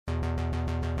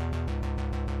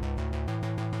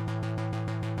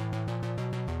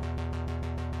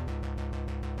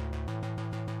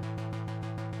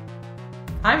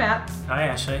Hi, Matt. Hi,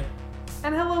 Ashley.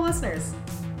 And hello, listeners.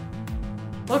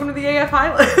 Welcome to the AF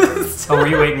High List. Oh, were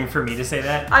you waiting for me to say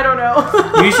that? I don't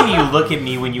know. Usually you look at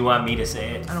me when you want me to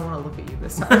say it. I don't want to look at you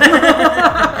this time.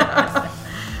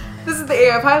 This is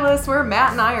the AF High List, where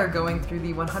Matt and I are going through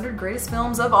the 100 greatest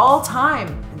films of all time.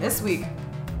 And this week,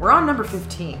 we're on number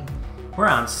 15. We're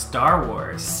on Star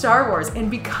Wars. Star Wars. And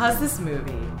because this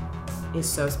movie is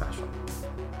so special,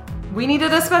 we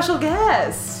needed a special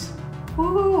guest.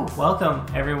 Woo! Welcome,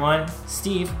 everyone.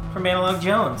 Steve from Analog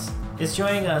Jones is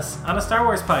joining us on a Star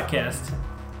Wars podcast.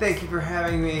 Thank you for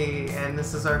having me, and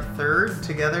this is our third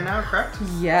together now, correct?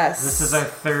 Yes. This is our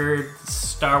third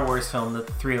Star Wars film that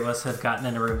the three of us have gotten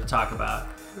in a room to talk about.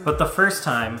 But the first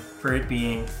time for it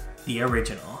being the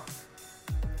original.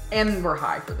 And we're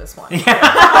high for this one. I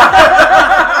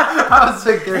was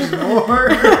like, there's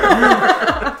more.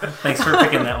 Thanks for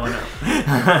picking that one up.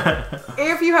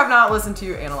 If you have not listened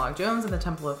to Analog Jones and the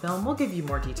Temple of Film, we'll give you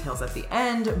more details at the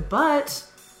end, but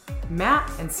Matt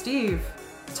and Steve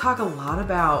talk a lot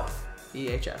about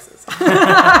VHSs.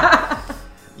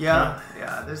 Yeah,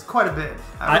 there's quite a bit.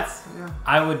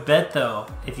 I would bet, though,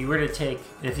 if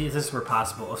this were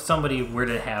possible, if somebody were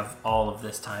to have all of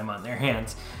this time on their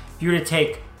hands, if you were to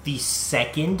take the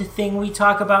second thing we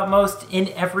talk about most in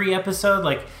every episode,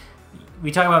 like,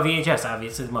 we talk about VHS,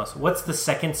 obviously, the most. What's the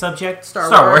second subject? Star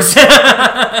Wars.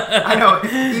 I know,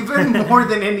 even more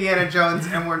than Indiana Jones,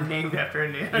 and we're named after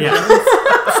Indiana Jones.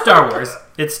 Star Wars.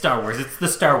 It's Star Wars. It's the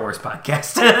Star Wars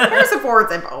podcast. Harrison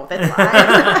Ford's in both. It's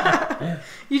fine.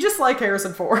 You just like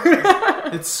Harrison Ford.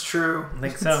 It's true. I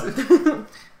think so.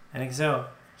 I think so.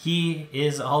 He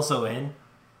is also in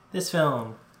this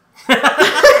film.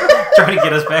 Trying to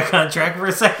get us back on track for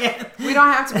a second. We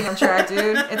don't have to be on track,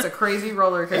 dude. It's a crazy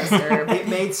roller coaster. It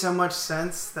made so much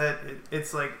sense that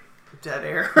it's like dead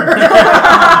air.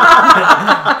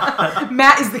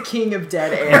 Matt is the king of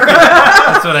dead air.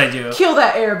 That's what I do. Kill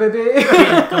that air, baby.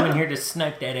 Come in here to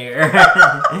snuck that air.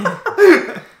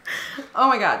 Oh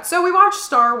my god. So we watched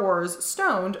Star Wars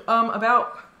Stoned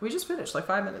we just finished like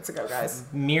 5 minutes ago, guys.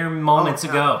 Mere moments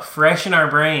ago. Fresh in our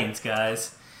brains,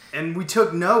 guys. And we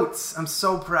took notes. I'm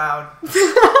so proud.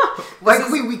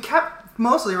 We kept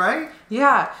mostly, right?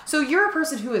 Yeah. So you're a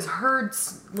person who has heard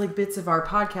like bits of our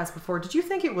podcast before. Did you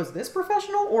think it was this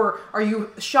professional, or are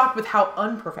you shocked with how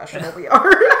unprofessional we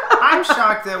are? I'm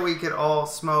shocked that we could all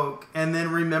smoke and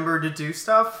then remember to do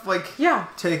stuff.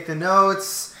 Take the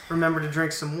notes, remember to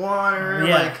drink some water.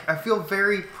 Yeah. I feel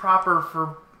very proper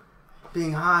for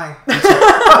being high.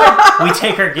 We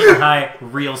take our getting high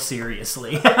real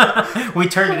seriously. We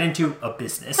turn it into a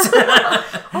business.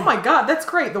 Oh my god, that's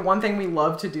great. The one thing we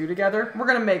love to do together. We're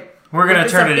going to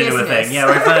turn it into a thing.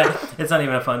 Yeah, it's not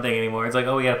even a fun thing anymore. It's like,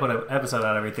 oh, we got to put an episode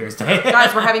out every Thursday.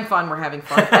 Guys, we're having fun.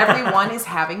 Everyone is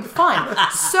having fun.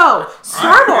 So,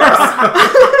 Star Wars.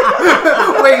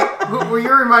 Wait, were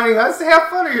you reminding us to have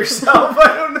fun or yourself?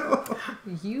 I don't know.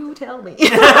 You tell me.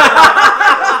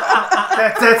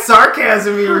 That's that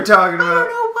sarcasm you were talking about. I don't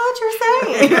know what you're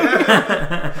saying.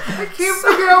 I can't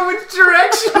figure out which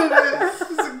direction it is.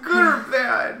 Is it good or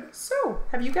bad? So,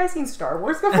 have you guys seen Star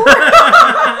Wars before?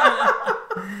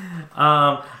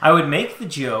 I would make the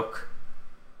joke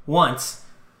once,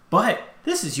 but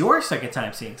this is your second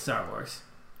time seeing Star Wars.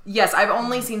 Yes, I've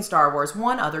only seen Star Wars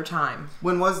one other time.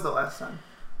 When was the last time?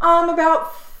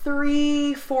 About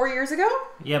 3-4 years ago.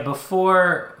 Yeah,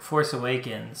 before Force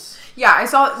Awakens. Yeah, I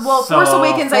saw. Well, Force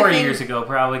Awakens. 4 years ago,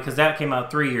 probably, because that came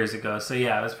out 3 years ago. So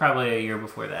yeah, it was probably a year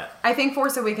before that. I think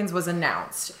Force Awakens was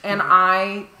announced, and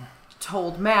I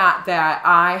told Matt that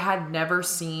I had never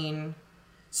seen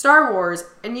Star Wars,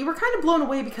 and you were kind of blown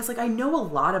away because, I know a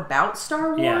lot about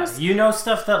Star Wars. Yeah, you know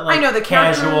stuff that, I know the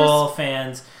casual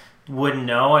fans wouldn't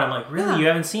know, and I'm like, really? Yeah. You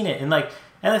haven't seen it? And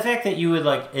the fact that you would,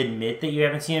 admit that you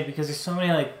haven't seen it, because there's so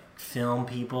many, film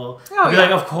people. Oh, be yeah.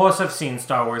 like, of course I've seen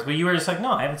Star Wars, but you were just like,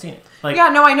 no, I haven't seen it. Yeah,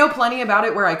 no, I know plenty about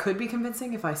it where I could be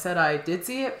convincing if I said I did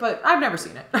see it, but I've never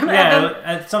seen it.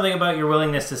 Yeah, something about your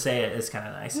willingness to say it is kind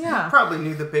of nice. Yeah. You probably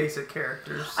knew the basic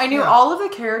characters. I knew all of the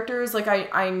characters,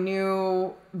 I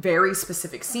knew very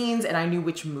specific scenes, and I knew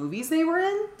which movies they were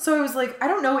in. So I was like, I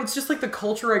don't know, it's just the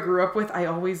culture I grew up with. I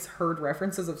always heard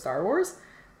references of Star Wars.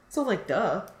 So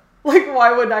duh.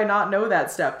 Why would I not know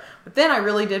that stuff? But then I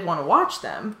really did want to watch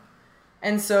them.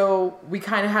 And so we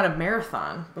kind of had a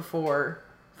marathon before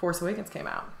Force Awakens came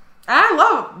out. And I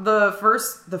love the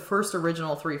first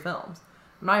original 3 films.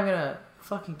 I'm not even going to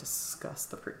fucking discuss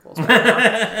the prequels right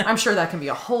now. I'm sure that can be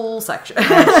a whole section.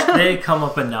 They come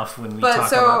up enough when we talk about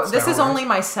Star Wars. This is only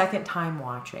my second time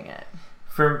watching it.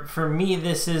 For me,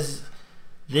 this is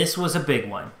This was a big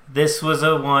one. This was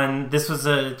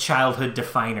a childhood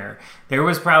definer. There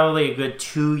was probably a good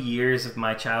 2 years of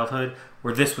my childhood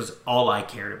where this was all I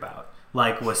cared about.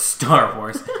 Like, was Star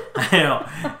Wars. I know.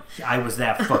 I was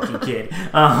that fucking kid.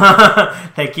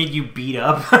 That kid you beat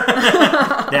up.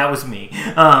 That was me.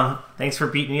 Thanks for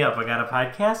beating me up. I got a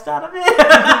podcast out of it.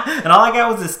 And all I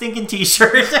got was a stinking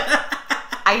t-shirt.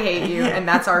 I hate you, and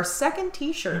that's our second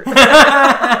t-shirt. But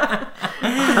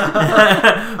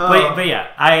yeah,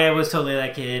 I was totally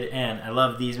that kid, and I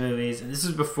loved these movies. And this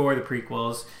was before the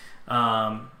prequels.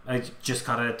 I just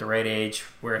caught it at the right age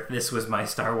where this was my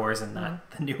Star Wars and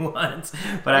not the new ones.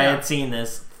 But I had seen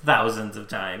this thousands of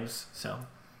times. So,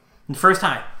 first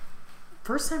time.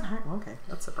 First time? Okay,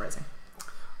 that's surprising.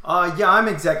 Yeah, I'm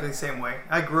exactly the same way.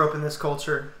 I grew up in this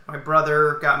culture. My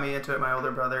brother got me into it, my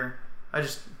older brother. I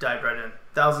just dived right in.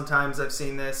 1,000 times I've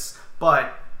seen this,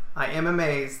 but I am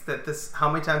amazed that how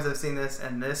many times I've seen this,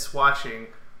 and this watching,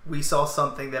 we saw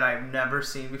something that I've never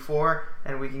seen before,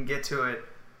 and we can get to it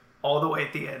all the way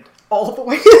at the end. All the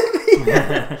way at the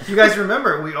end. You guys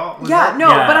remember?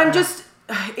 But I'm just...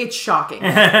 It's shocking.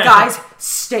 Guys,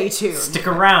 stay tuned. Stick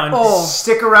around.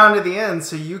 Stick around to the end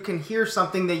so you can hear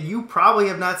something that you probably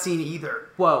have not seen either.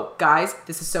 Whoa, guys,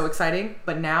 this is so exciting.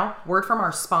 But now, word from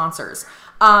our sponsors.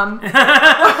 I'm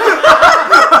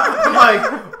like,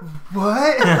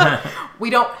 what? We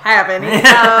don't have any.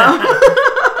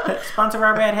 Sponsor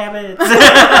our bad habits.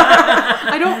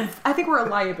 I think we're a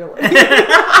liability. Is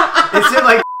it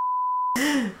like...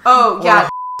 Oh, yeah.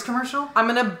 Commercial? I'm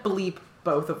going to bleep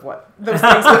both of those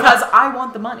things because I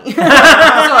want the money. So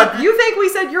if you think we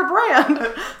said your brand,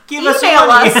 email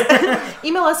us.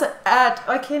 Email us at,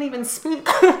 I can't even speak,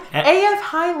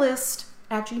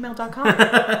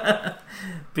 afhighlist@gmail.com.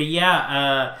 But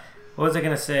yeah, what was I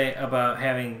going to say about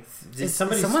having...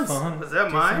 somebody's phone... Was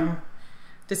that mine?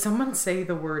 Did someone say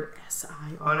the word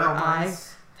S-I or I?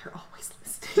 They're always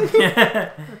listening. I'm going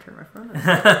to turn my phone on.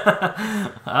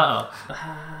 Uh-oh.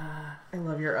 I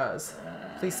love your uhs.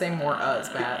 Please say more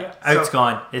uhs, Matt. It's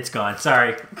gone. It's gone.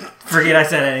 Sorry. Forget I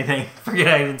said anything. Forget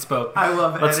I even spoke. I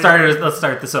love it. Let's start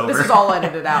this over. This is all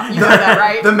edited out. You know that,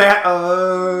 right? The Matt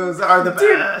uhs are the best.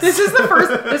 Dude, this is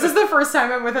the first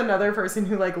time I'm with another person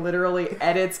who like literally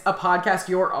edits a podcast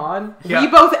you're on. Yeah. We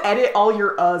both edit all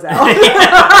your uhs out.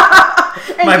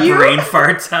 And my brain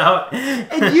farts out.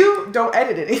 And you don't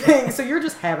edit anything, so you're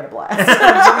just having a blast. Just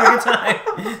having a good time.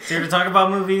 So here to talk about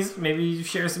movies, maybe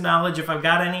share some knowledge if I've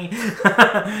got any.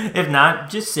 If not,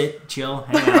 just sit, chill,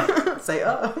 hang out. Say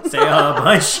a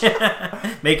bunch.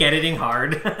 Make editing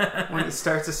hard. When he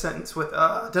starts a sentence with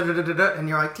and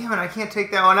you're like, damn it, I can't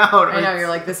take that one out. I know, you're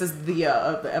like, this is the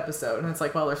of the episode, and it's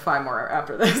like, well, there's 5 more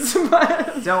after this.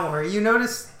 But don't worry. You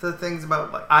notice the things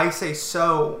about, like, I say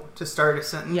so to start a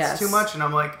sentence too much, and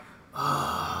I'm like,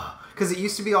 because it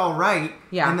used to be all right,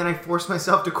 and then I forced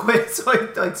myself to quit, so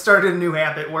I started a new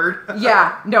habit word.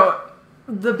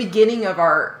 The beginning of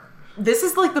this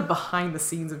is like the behind the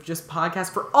scenes of just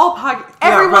podcasts for all podcasts.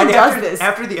 Everyone does this.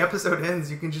 After the episode ends,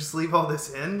 you can just leave all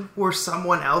this in, where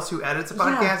someone else who edits a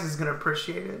podcast is going to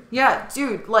appreciate it. Yeah,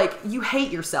 dude, like, you hate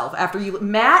yourself after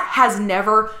Matt has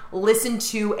never listened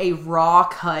to a raw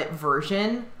cut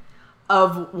version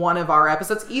of one of our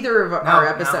episodes, either of our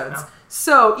episodes. No.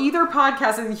 So either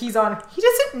podcast that he's on, he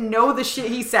doesn't know the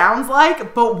shit he sounds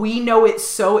like, but we know it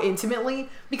so intimately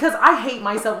because I hate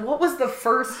myself. What was the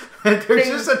first There's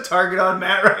just a target on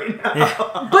Matt right now. Yeah.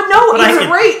 But no, it's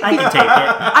great. I can take it.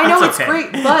 I know it's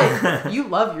great, but you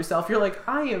love yourself. You're like,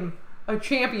 I am a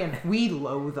champion. We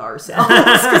loathe ourselves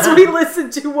because we listen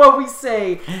to what we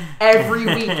say every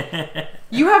week.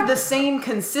 You have the same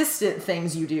consistent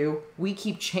things you do. We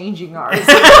keep changing ours.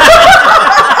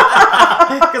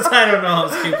 Because I don't know how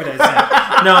stupid I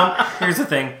sound. No, here's the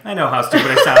thing. I know how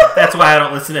stupid I sound. That's why I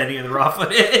don't listen to any of the raw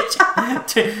footage.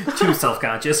 Too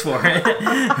self-conscious for it.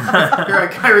 You're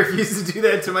like, I refuse to do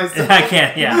that to myself. I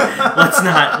can't,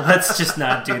 Let's just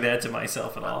not do that to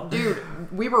myself at all. Dude,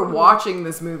 we were watching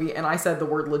this movie and I said the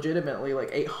word legitimately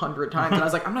like 800 times. And I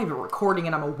was like, I'm not even recording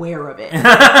and I'm aware of it.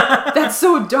 That's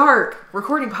so dark.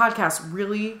 Recording podcasts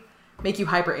really make you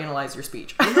hyper-analyze your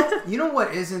speech. You know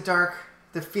what isn't dark?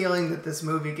 The feeling that this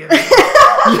movie gives me.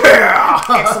 Yeah!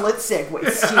 Excellent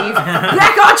segue, Steve.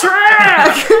 Back on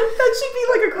track! That should be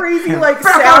like a crazy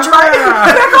soundtrack.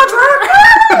 Back on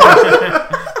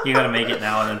track! You gotta make it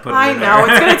now and then put it in there. I know,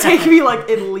 it's gonna take me like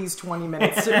at least 20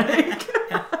 minutes to make.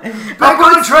 Back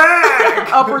on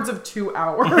track! Upwards of 2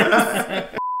 hours.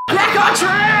 Back on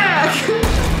track!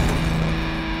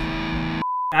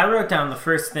 I wrote down the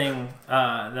first thing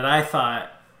that I thought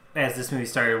as this movie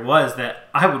started was that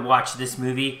I would watch this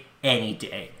movie any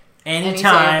day. Any day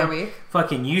anytime of the week.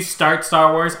 fucking you start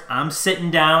Star Wars, I'm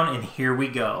sitting down and here we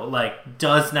go. Like,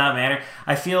 does not matter.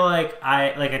 I feel like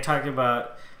I talked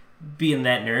about being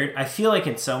that nerd. I feel like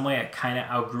in some way I kind of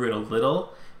outgrew it a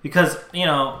little because, you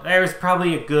know, there was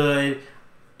probably a good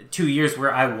 2 years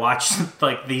where I watched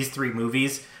like these 3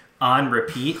 movies on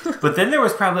repeat, but then there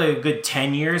was probably a good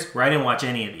 10 years where I didn't watch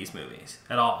any of these movies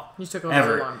at all. You took a ever.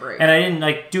 really long break. And I didn't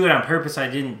like do it on purpose. I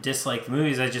didn't dislike the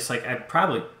movies. I just like I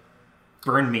probably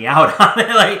burned me out on it.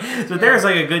 Like, so there was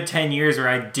like a good 10 years where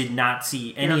I did not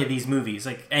see any of these movies,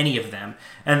 like any of them.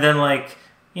 And then like,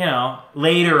 you know,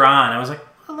 later on I was like,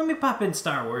 well, let me pop in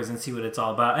Star Wars and see what it's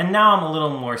all about. And now I'm a little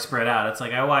more spread out. It's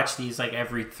like I watch these like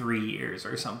every 3 years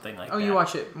or something like that. Oh, you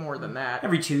watch it more than that.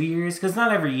 Every 2 years? Because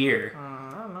not every year.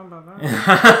 I don't know about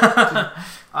that.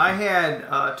 I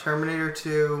had Terminator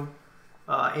 2,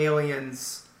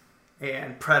 Aliens,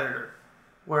 and Predator.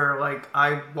 Where, like,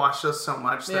 I watched those so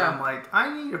much that I'm like,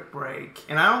 I need a break.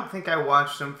 And I don't think I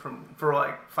watched them for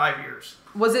like 5 years.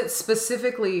 Was it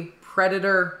specifically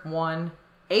Predator 1,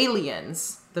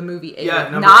 Aliens, the movie Aliens? Yeah,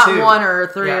 number not 2. 1 or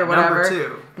 3 or whatever. Number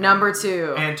 2. Number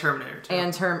 2. And Terminator 2.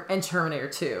 And Terminator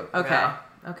 2. Okay. Yeah.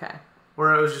 Okay.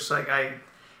 Where it was just like,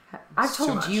 I've too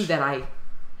told you much. that I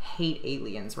hate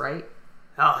Aliens, right?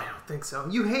 oh, I don't think so.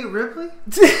 You hate Ripley?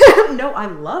 No, I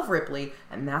love Ripley,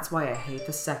 and that's why I hate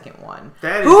the second one.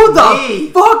 That is Who me.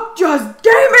 the fuck just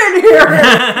came in here?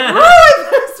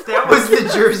 That was the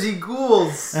Jersey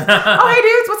Ghouls. Oh, hey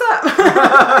dudes, what's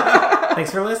up?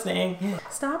 Thanks for listening.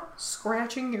 Stop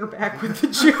scratching your back with the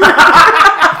juice.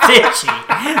 It's itchy.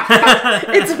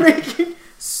 It's making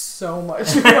so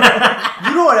much noise.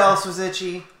 You know what else was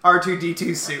itchy?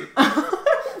 R2-D2 suit.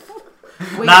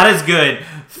 Wait, Not as good.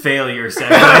 Failure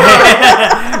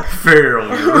segue.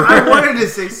 Failure. I wanted to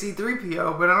say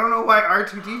C-3PO, but I don't know why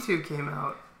R2-D2 came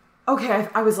out. okay,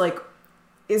 I was like,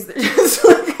 is there just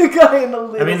like a guy in a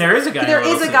little... I mean, there is a guy. There in a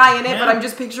is little a guy suit. in it, Yeah. but I'm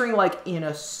just picturing like in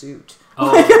a suit. Oh,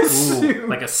 like a ooh, suit.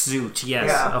 like a suit. Yes,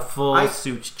 Yeah. a full I-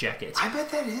 suit jacket. I bet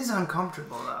that is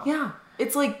uncomfortable, though. Yeah,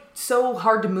 it's like so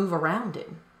hard to move around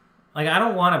in. Like, I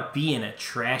don't want to be in a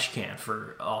trash can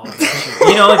for all of that shit.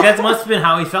 You know, like, that must have been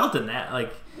how he felt in that.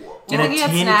 Like, Do you think he had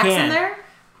snacks in there?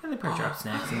 Yeah, they probably dropped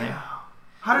snacks in there.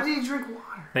 How did he drink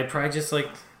water? They probably just, like,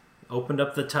 opened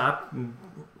up the top and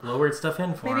lowered stuff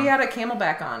in for Maybe him. he had a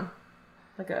camelback on.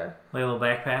 Like a... Like a little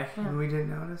backpack. And we didn't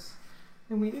notice.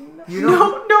 And we didn't know. You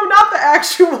know- No, not the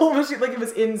actual machine. Like it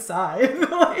was inside.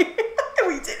 Like,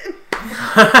 we didn't.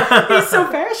 He's so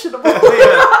fashionable.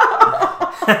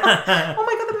 Oh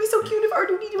my god, that'd be so cute if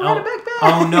R2-D2 had a backpack.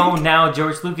 Oh no, now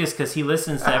George Lucas, because he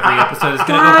listens to every episode, is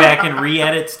going to go back and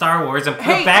re-edit Star Wars and put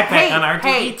a backpack on R2-D2.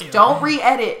 Hey, don't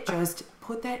re-edit. Just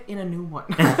put that in a new one.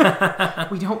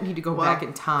 We don't need to go back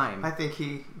in time. I think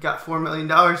he got $4 million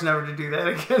never to do that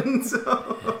again,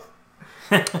 so...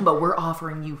 But we're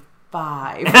offering you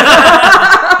 5.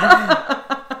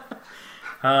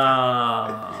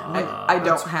 I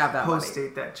don't have that money.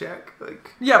 Post-date that check.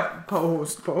 Like, Yeah,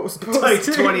 post. like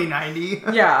 2090.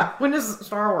 Yeah, when does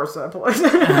Star Wars set place? Is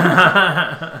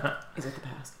it the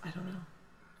past? I don't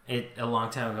know. A long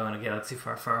time ago in a galaxy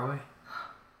far, far away.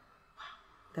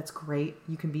 That's great.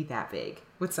 You can be that big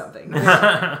with something.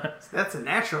 That's a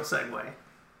natural segue.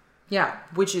 Yeah,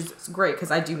 which is great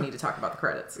because I do need to talk about the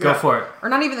credits. Go for it. Or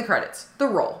not even the credits. The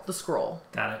roll. The scroll.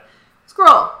 Got it.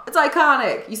 Scroll. It's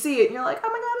iconic. You see it and you're like, oh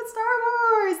my god, it's Star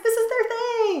Wars. This is their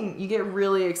thing. You get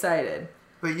really excited.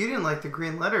 But you didn't like the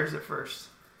green letters at first.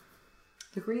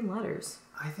 The green letters.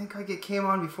 I think like it came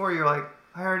on before. You're like,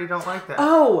 I already don't like that.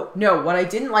 Oh, no. What I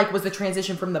didn't like was the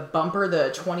transition from the bumper, the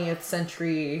 20th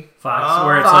century... Fox,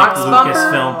 where it's Fox like bumper.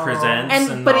 Lucasfilm presents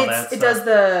and but all that it stuff. does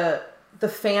the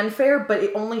fanfare, but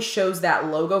it only shows that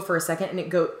logo for a second, and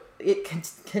it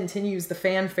continues the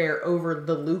fanfare over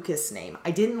the Lucas name.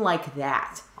 I didn't like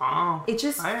that. Oh, It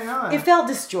just I didn't know that. it felt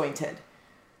disjointed.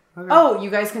 Okay. Oh, you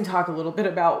guys can talk a little bit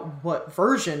about what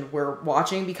version we're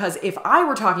watching, because if I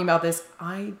were talking about this,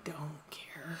 I don't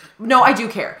care. No, I do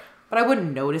care, but I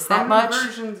wouldn't notice that How many much.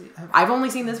 versions have- I've only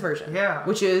seen this version, Yeah.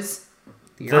 which is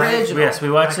the The- original. Yes, we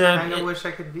I watched kind of it. wish I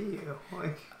could be you.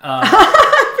 Like,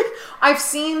 I've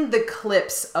seen the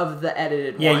clips of the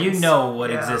edited Yeah, ones. you know what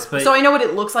Yeah. exists, but So I know what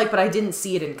it looks like, but I didn't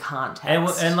see it in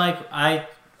context. and like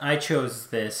I chose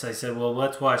this. I said, well,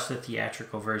 let's watch the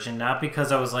theatrical version, not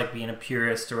because I was like being a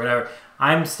purist or whatever.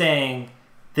 I'm saying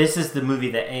this is the movie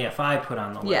that AFI put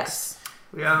on the list. Yes.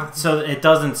 yeah. So it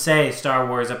doesn't say Star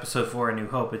Wars Episode 4 A New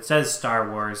Hope. It says Star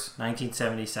Wars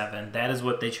 1977. That is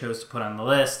what they chose to put on the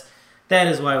list. That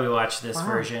is why we watched this Wow.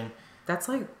 version. That's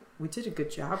like We did a good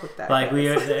job with that. Like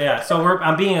guys. So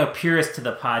I'm being a purist to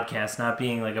the podcast, not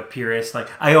being like a purist. Like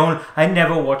I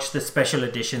never watched the special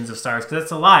editions of Star Wars because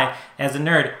that's a lie. As a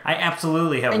nerd, I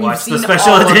absolutely have And watched the you've seen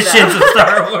special all of editions them. of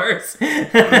Star Wars.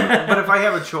 But if I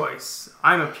have a choice,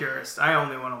 I'm a purist. I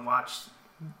only want to watch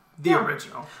the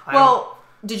original. Well,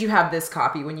 did you have this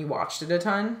copy when you watched it a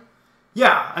ton?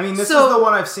 Yeah, I mean, this So, is the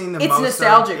one I've seen the most. it's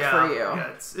nostalgic of. for you.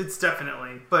 Yeah, it's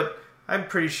definitely. But I'm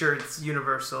pretty sure it's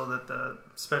universal that the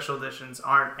special editions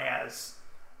aren't as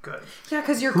good. Yeah,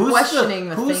 because you're questioning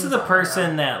the Who's things the on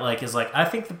person that like is like, I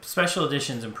think the special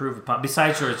editions improve upon,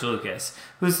 besides George Lucas,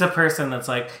 who's the person that's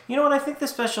like, you know what, I think the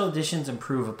special editions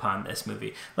improve upon this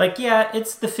movie. Like, yeah,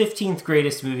 it's the 15th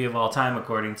greatest movie of all time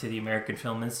according to the American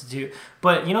Film Institute,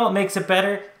 but you know what makes it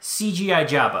better? CGI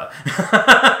Jabba.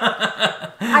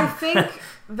 I think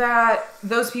that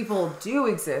those people do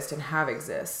exist and have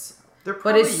exist. They're But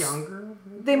probably it's- younger.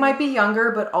 They might be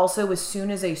younger, but also as soon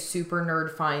as a super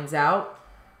nerd finds out,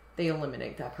 they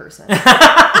eliminate that person. They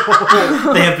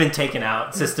have been taken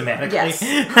out systematically. Yes.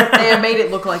 They have made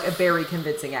it look like a very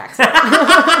convincing accent.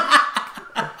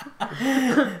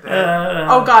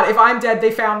 Oh god, if I'm dead,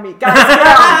 they found me. Guys, get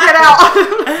out, get out.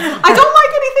 I don't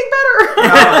like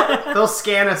anything better. They'll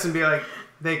scan us and be like,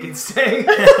 they can stay.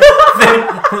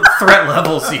 Threat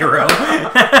level 0.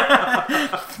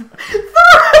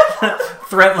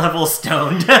 Threat level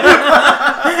stoned.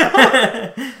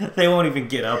 They won't even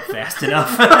get up fast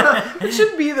enough. It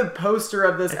should be the poster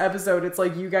of this episode. It's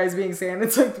like you guys being scanned.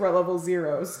 It's like threat level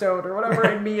 0, stoned, or whatever.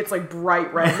 And me, it's like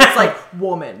bright red. It's like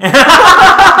woman.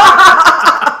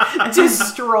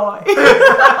 Destroy.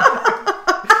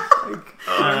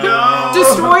 No.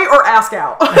 Destroy or ask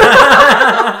out.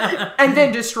 And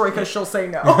then destroy because she'll say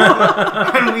no.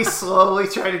 And we slowly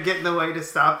try to get in the way to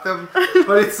stop them,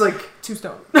 but it's like 2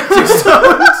 stone. 2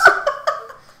 stones.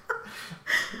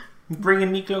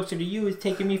 Bringing me closer to you is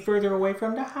taking me further away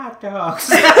from the hot dogs.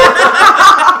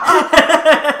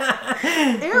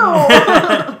 Ew.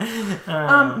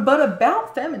 But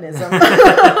about feminism,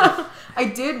 I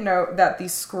did note that the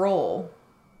scroll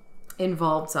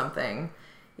involved something.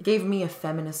 It gave me a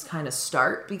feminist kind of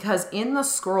start because in the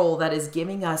scroll that is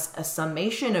giving us a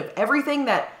summation of everything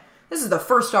that this is the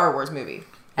first Star Wars movie.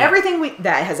 Yeah. Everything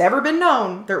that has ever been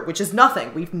known, which is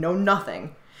nothing. We've known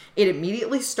nothing. It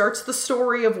immediately starts the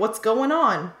story of what's going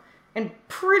on. And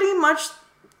pretty much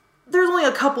there's only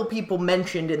a couple people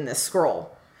mentioned in this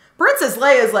scroll. Princess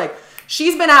Leia is like,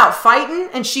 she's been out fighting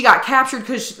and she got captured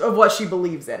because of what she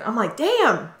believes in. I'm like,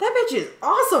 damn, that bitch is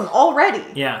awesome already.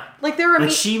 Yeah. Like there are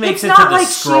she makes it's it to not the like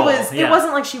scroll. She was Yeah. It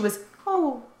wasn't like she was,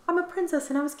 oh, I'm a princess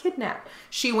and I was kidnapped.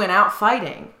 She went out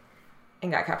fighting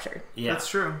and got captured. Yeah. That's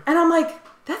true. And I'm like,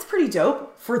 that's pretty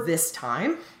dope for this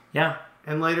time. Yeah.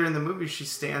 And later in the movie, she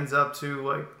stands up to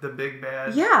like the big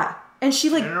bad Yeah. And she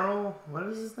like, general. What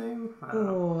is his name? I don't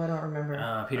know. oh, I don't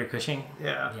remember. Peter Cushing?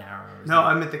 Yeah. Yeah, I don't remember his No, name.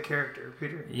 I meant the character,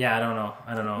 Peter. Yeah, I don't know.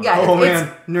 Yeah, Oh it's-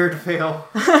 man, nerd fail.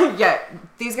 Yeah,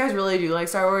 these guys really do like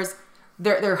Star Wars.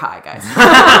 They're high, guys.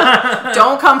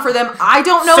 Don't come for them. I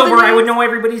don't know So the where I names. would know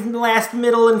everybody's last,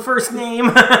 middle, and first name.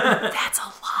 That's a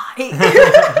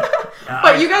lie.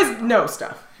 But you guys know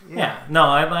stuff. Yeah. No,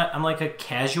 I'm like a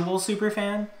casual super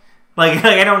fan. Like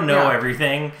I don't know Yeah.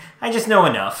 everything. I just know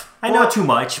enough. I know too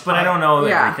much, but I don't know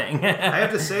Yeah. everything. I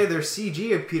have to say, their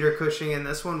CG of Peter Cushing in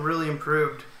this one really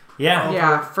improved. Yeah.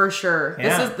 Yeah, for sure.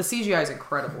 Yeah. This is the CGI is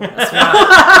incredible in this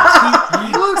one.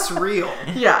 He looks real.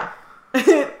 Yeah.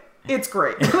 It's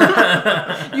great.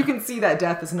 You can see that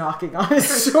death is knocking on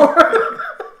his door.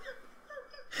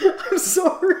 I'm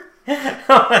sorry.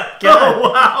 Oh my god.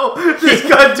 Oh wow, this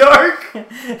got dark.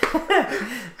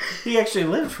 He actually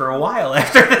lived for a while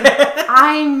after that.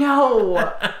 I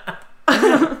know.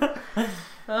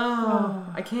 Oh,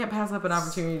 I can't pass up an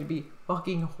opportunity to be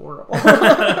fucking horrible.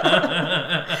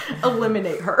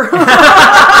 Eliminate her.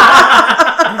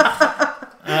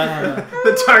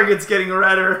 The target's getting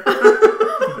redder.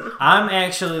 I'm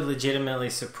actually legitimately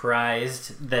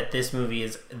surprised that this movie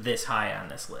is this high on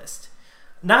this list.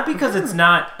 Not because it's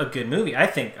not a good movie.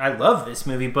 I love this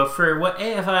movie, but for what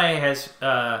AFI has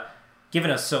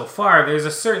given us so far, there's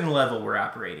a certain level we're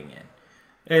operating in.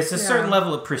 It's a certain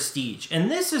level of prestige. And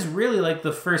this is really like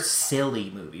the first silly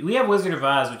movie. We have Wizard of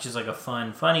Oz, which is like a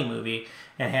fun, funny movie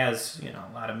and has,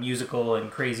 a lot of musical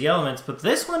and crazy elements, but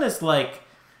this one is like,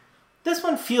 this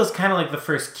one feels kind of like the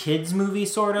first kids movie,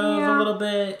 sort of, a little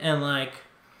bit, and like...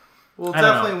 Well, I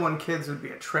don't definitely one kids would be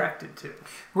attracted to.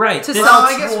 Right. To this- sell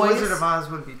I guess toys. Wizard of Oz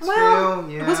would be too. Well,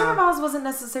 yeah. Wizard of Oz wasn't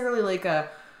necessarily like a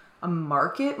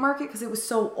market because it was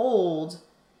so old.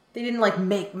 They didn't like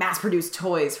make mass-produced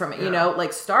toys from it, Yeah.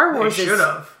 Like Star Wars They should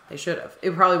have. They should have.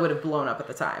 It probably would have blown up at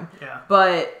the time. Yeah.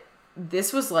 But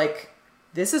this was like,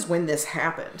 this is when this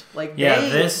happened. Like, Yeah, they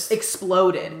this-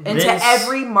 exploded. And this- to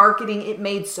every marketing, it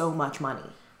made so much money.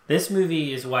 This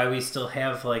movie is why we still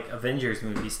have, like, Avengers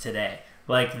movies today.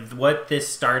 Like, what this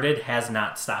started has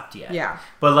not stopped yet. Yeah.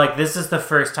 But, like, this is the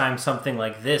first time something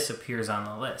like this appears on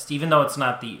the list. Even though it's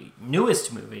not the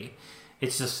newest movie,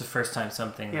 it's just the first time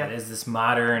something that is this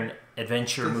modern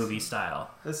adventure movie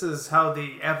style. This is how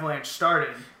the Avalanche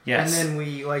started. Yes. And then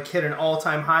we like hit an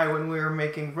all-time high when we were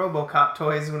making RoboCop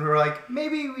toys when we were like,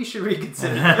 maybe we should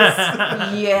reconsider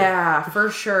this. Yeah, for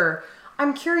sure.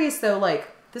 I'm curious though, like,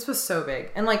 this was so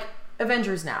big. And like,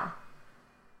 Avengers now.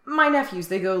 My nephews,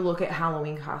 they go look at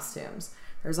Halloween costumes.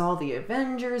 There's all the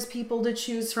Avengers people to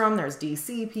choose from. There's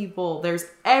DC people. There's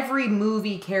every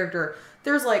movie character.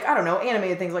 There's like, I don't know,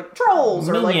 animated things like Trolls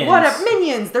or like Minions. whatever.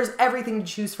 Minions. There's everything to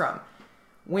choose from.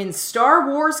 When Star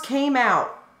Wars came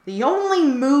out, the only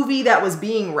movie that was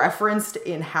being referenced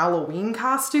in Halloween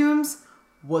costumes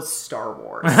was Star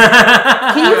Wars.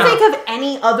 Can you think of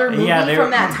any other movie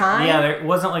from that time? Yeah, there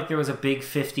wasn't like there was a big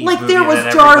 50s Like movie there was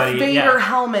that Darth everybody- Vader yeah.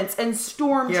 helmets and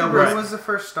stormtroopers. Yeah, when was the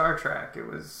first Star Trek? It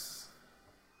was...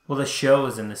 Well, the show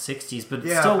was in the 60s, but it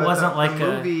Yeah, still but wasn't the like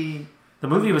movie... The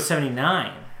movie was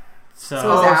 79. So,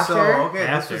 So it was after? okay,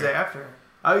 After. this was after.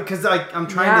 Because I'm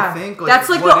trying to think. Like, that's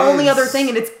like what the only is- other thing,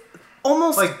 and it's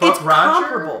almost Like Buck it's Roger?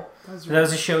 comparable. that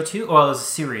was a show too? Well, it was a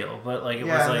serial, but like it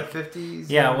was in like... the 50s.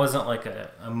 Yeah, it wasn't like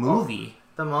a movie.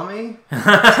 The Mummy? The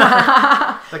Cup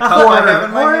I Have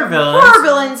in My horror Hand? villains. Horror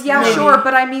villains, yeah, Maybe. sure,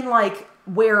 but I mean like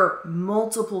where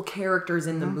multiple characters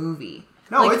in the movie.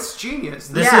 No, Like, it's genius.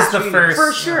 This Yeah. is the Genius. first...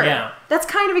 for sure. Yeah. That's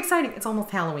kind of exciting. It's almost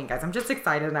Halloween, guys. I'm just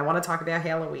excited, and I want to talk about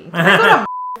Halloween. Can I go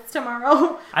to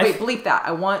tomorrow? Wait, bleep that.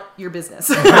 I want your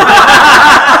business.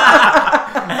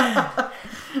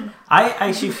 I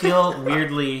actually feel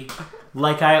weirdly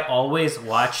like I always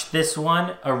watch this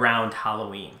one around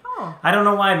Halloween. Oh. I don't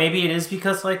know why. Maybe it is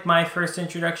because like my first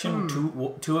introduction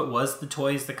to it was the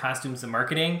toys, the costumes, the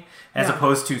marketing, as Yeah.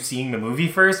 opposed to seeing the movie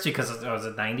first because I was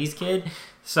a 90s kid.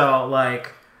 So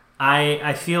like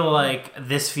I feel like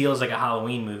this feels like a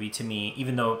Halloween movie to me,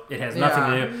 even though it has nothing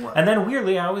to do. And then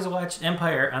weirdly, I always watched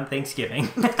Empire on Thanksgiving.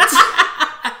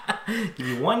 Give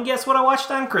you one guess what I watched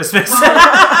on Christmas.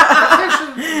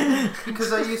 Actually,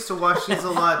 because I used to watch these a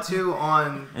lot too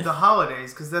on the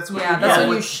holidays, because that's when Yeah, you that's go when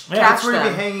you with- catch that's where you be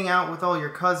them. hanging out with all your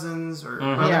cousins or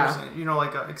brothers, Yeah. and, you know,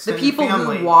 like a The extended people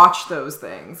family. who watch those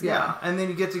things. Yeah, Yeah. and then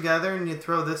you get together and you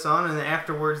throw this on, and then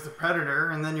afterwards the Predator,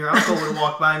 and then your uncle would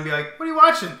walk by and be like, "What are you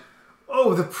watching?"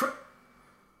 "Oh,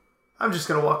 I'm just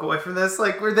gonna walk away from this."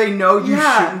 Like, where they know you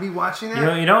Yeah. shouldn't be watching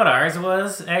that. You know what ours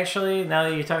was actually. Now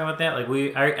that you're talking about that,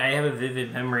 like I have a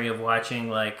vivid memory of watching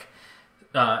like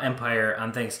Empire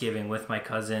on Thanksgiving with my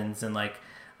cousins and like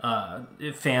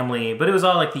family, but it was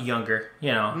all like the younger,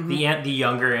 the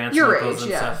younger aunts Your and uncles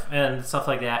age, and yeah. stuff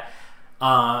like that.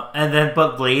 And then,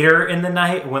 but later in the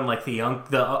night, when like the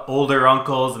older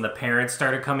uncles and the parents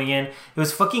started coming in, it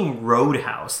was fucking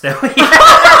Roadhouse that we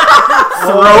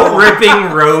throat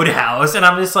ripping Roadhouse, and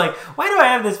I'm just like, why do I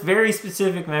have this very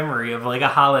specific memory of like a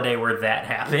holiday where that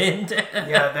happened?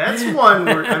 Yeah, that's one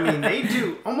where, I mean, they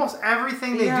do almost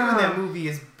everything they do in that movie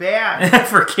is bad.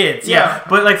 For kids, Yeah.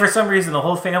 but like for some reason the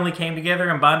whole family came together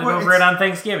and bonded Well, over it on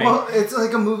Thanksgiving. Well, it's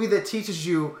like a movie that teaches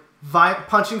you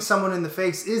punching someone in the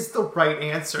face is the right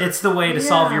answer. It's the way to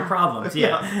solve your Yeah. problems.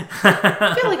 Yeah.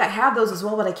 I feel like I have those as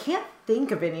well, but I can't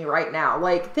think of any right now.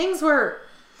 Like things where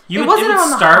You It would, wasn't it would on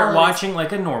the start holidays. watching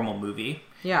like a normal movie.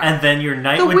 Yeah. And then your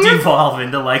night The would weird- devolve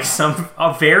into like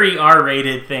a very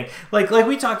R-rated thing. Like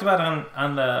we talked about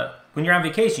on the when you're on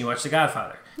vacation, you watch The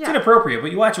Godfather. It's Yeah. inappropriate,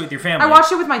 but you watch it with your family. I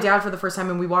watched it with my dad for the first time,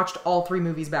 and we watched all 3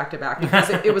 movies back to back because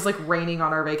it was like raining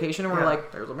on our vacation, and we're Yeah.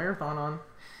 like, "There's a marathon on,"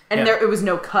 and Yeah. there it was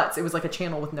no cuts. It was like a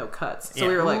channel with no cuts, so Yeah.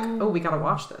 we were like, "Oh, we gotta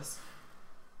watch this."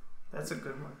 That's a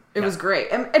good one. It was great,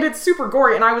 and it's super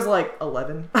gory, and I was like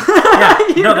 11. Yeah.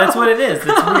 You No, know? that's what it is.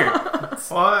 It's weird.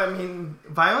 Well, I mean,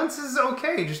 violence is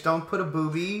okay. Just don't put a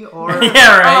boobie or...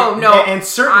 Yeah, right. Oh no! And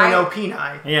certainly I- no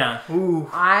peni. Yeah. Ooh.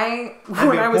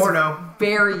 When be I was porno.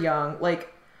 very young,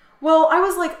 I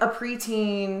was like a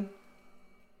preteen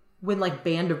when like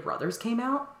Band of Brothers came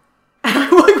out, and I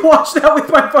like watched that with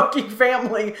my fucking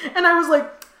family, and I was like,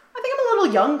 I think I'm a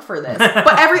little young for this.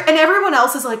 But everyone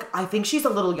else is like, I think she's a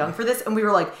little young for this, and we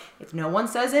were like, if no one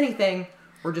says anything,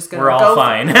 we're just gonna We're all go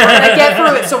fine. We're gonna get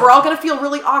through it. So we're all gonna feel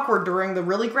really awkward during the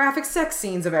really graphic sex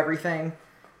scenes of everything,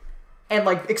 and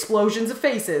like explosions of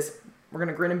faces. We're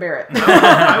gonna grin and bear it.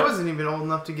 I wasn't even old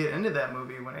enough to get into that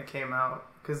movie when it came out.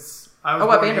 Because I was Oh,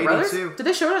 what, born Band of in Brothers? 82. Did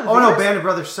they show it in the Oh no, theaters? Band of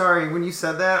Brothers. Sorry, when you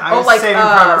said that, I Oh, was like Saving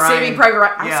Private Ryan. Saving Private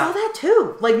Ryan. Yeah. I saw that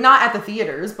too. Like, not at the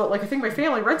theaters, but like I think my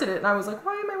family rented it, and I was like,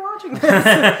 why am I watching this?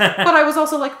 But I was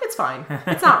also like, it's fine.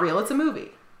 It's not real. It's a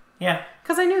movie. Yeah.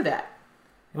 Because I knew that.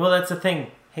 Well, that's the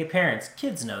thing. Hey, parents,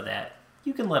 kids know that.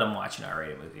 You can let them watch an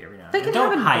R-rated movie every now and They then. can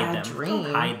Don't have a hide bad them. dream.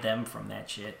 Don't hide them from that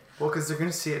shit. Well, because they're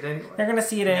gonna see it anyway. They're gonna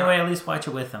see it anyway. At least watch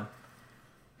it with them.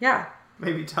 Yeah.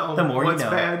 Maybe tell The them more you what's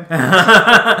know. bad.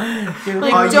 Like, you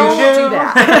don't do. do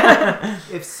that.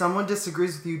 If someone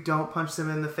disagrees with you, don't punch them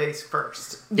in the face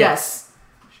first. Yes.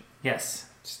 Yes.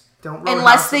 Don't Unless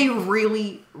roadhouse they them.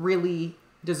 really, really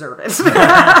deserve it.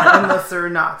 unless they're a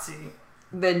Nazi.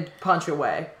 Then punch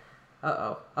away.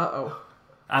 Uh-oh.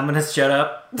 I'm gonna shut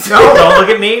up. No, Don't look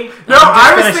at me. no, I'm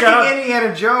I was just gonna shut thinking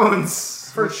Indiana Jones.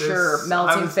 For with sure. this.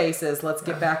 Melting I was- faces. Let's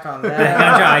get back on up.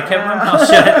 that. I kept my mouth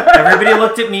shut. Everybody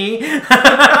looked at me,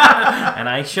 and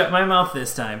I shut my mouth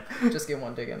this time. Just get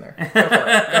one dig in there. Go for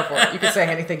it. Go for it. You can say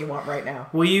anything you want right now.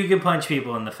 Well, you can punch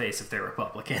people in the face if they're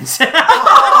Republicans. I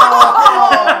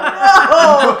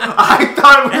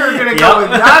thought we were gonna go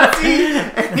with Nazi,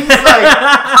 and he's like,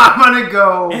 I'm gonna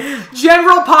go.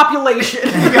 General population.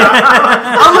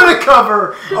 I'm gonna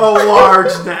cover a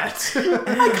large net.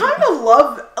 I kind of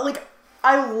love,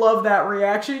 I love that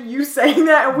reaction. You saying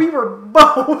that, and we were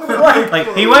both like,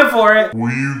 Like, he went for it.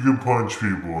 Well, you can punch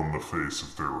people in the face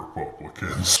if they're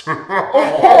Republicans.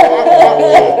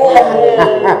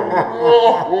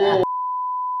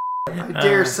 I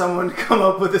dare someone to come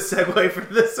up with a segue for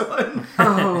this one.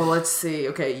 oh, let's see.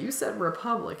 Okay, you said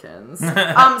Republicans.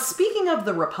 Speaking of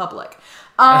the Republic,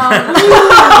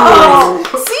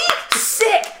 see,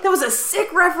 sick. That was a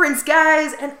sick reference,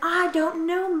 guys, and I don't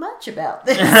know much about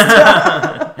this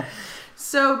stuff.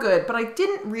 So good, but I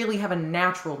didn't really have a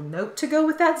natural note to go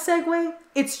with that segue.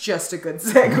 It's just a good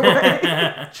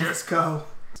segue. Just go.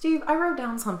 Steve, I wrote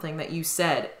down something that you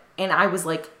said, and I was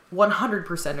like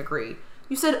 100% agree.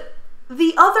 You said,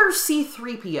 the other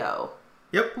C-3PO,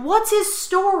 Yep. what's his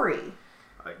story?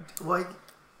 Like,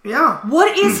 yeah.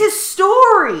 What is his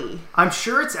story? I'm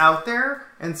sure it's out there,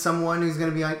 and someone who's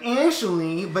gonna be like,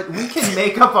 Ashley, but we can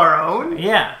make up our own.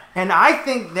 Yeah. And I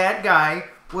think that guy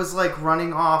was like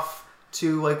running off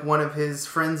to like one of his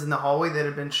friends in the hallway that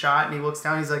had been shot, and he looks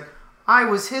down, he's like, I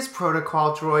was his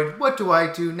protocol droid, what do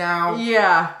I do now?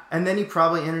 Yeah. And then he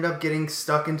probably ended up getting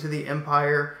stuck into the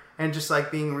Empire and just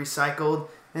like being recycled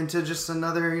into just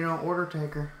another, order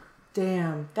taker.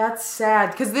 Damn, that's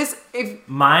sad. Because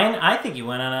Mine, I think he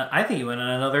went on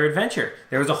another adventure.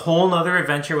 There was a whole nother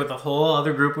adventure with a whole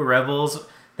other group of rebels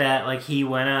that like he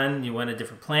went on. He went to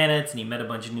different planets and he met a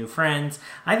bunch of new friends.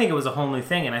 I think it was a whole new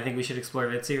thing, and I think we should explore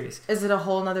that series. is it a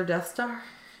whole nother Death Star?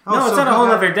 No, it's so not a he'll whole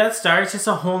have- other Death Star. It's just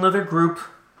a whole nother group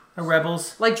of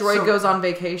rebels. Like Droid So- goes on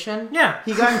vacation? Yeah.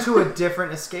 He got into a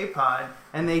different escape pod,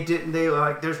 and they were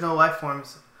like, there's no life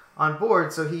forms on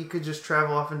board, so he could just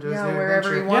travel off into his Yeah, new wherever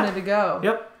adventure. he wanted to go.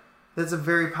 Yep. That's a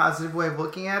very positive way of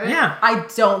looking at it. Yeah. I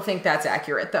don't think that's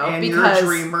accurate, though. And because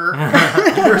you're a dreamer.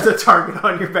 There's a target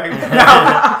on your back.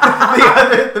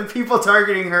 Now, the people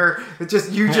targeting her, you just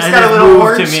It got a has little moved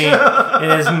orange. to me. It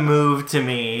has moved to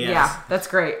me. Yes. Yeah, that's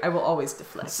great. I will always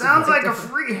deflect. Sounds like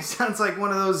sounds like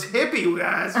one of those hippie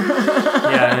guys.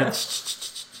 Yeah.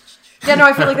 it's- Yeah, no,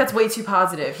 I feel like that's way too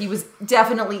positive. He was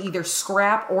definitely either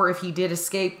scrap, or if he did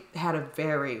escape, had a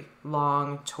very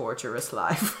long, torturous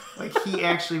life. Like he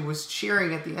actually was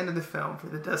cheering at the end of the film for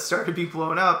the Death Star to be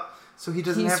blown up, so he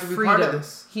doesn't He's have to be freedom. part of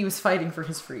this. He was fighting for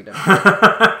his freedom.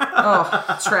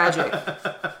 Oh, tragic.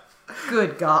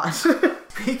 Good God.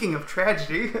 Speaking of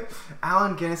tragedy,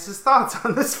 Allen Guinness's thoughts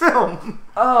on this film.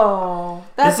 Oh,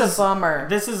 that's This a is- bummer.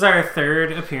 This is our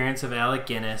third appearance of Alec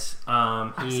Guinness.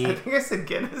 I think I said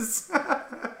Guinness.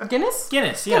 Guinness?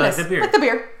 Guinness, yeah, Guinness. like the beer. Like the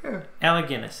beer. Alec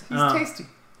Guinness. He's tasty.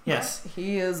 Yes.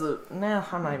 He is a... No,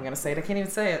 I'm not even going to say it. I can't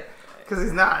even say it. Because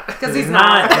he's not. Because He's he's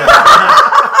not.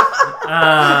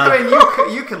 I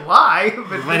mean, you can lie, but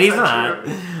But that's he's not.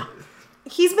 true.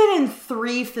 He's been in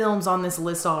 3 films on this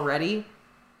list already,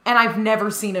 and I've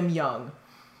never seen him young.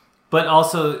 But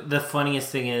also, the funniest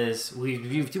thing is, we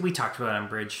talked about it on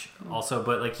Bridge also,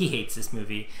 but like he hates this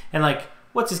movie. And like,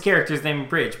 what's his character's name in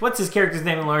Bridge? What's his character's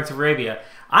name in Lawrence of Arabia?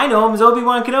 I know him as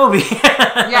Obi-Wan Kenobi.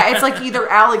 Yeah, it's like either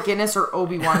Alec Guinness or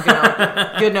Obi-Wan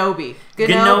Kenobi.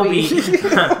 Kenobi.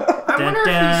 I wonder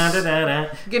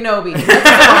if he's... Kenobi.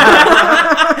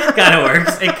 Kind of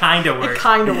works. It kind of It works.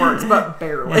 kind of works, but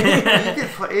barely. You could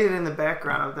play it in the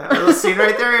background of that little scene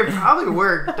right there. It probably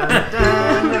worked. Dun, dun,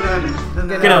 dun, dun, dun,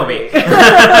 dun. Kenobi.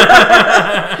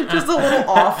 Just a little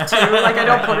off, too. Like, I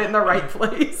don't put it in the right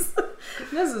place.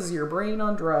 This is your brain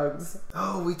on drugs.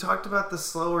 Oh, we talked about the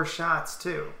slower shots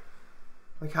too.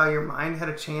 Like how your mind had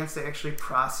a chance to actually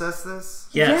process this.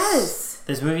 Yes.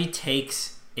 This movie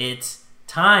takes its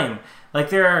time. Like,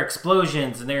 there are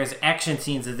explosions, and there's action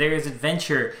scenes, and there's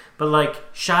adventure, but, like,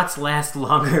 shots last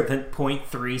longer than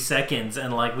 0.3 seconds,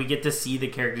 and, like, we get to see the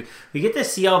characters. We get to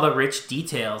see all the rich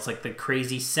details, like the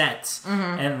crazy sets,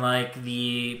 and, like, all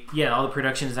the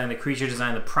production design, the creature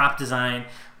design, the prop design.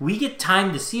 We get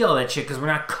time to see all that shit, because we're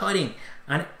not cutting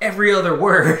on every other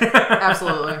word.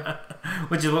 Absolutely.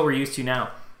 Which is what we're used to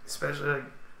now. Especially, like,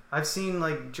 I've seen,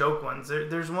 like, joke ones.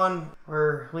 There's one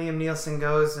where Liam Neeson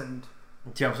goes and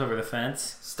Jumps over the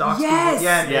fence. stalks Yes! people.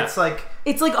 Yeah, Yeah. it's like...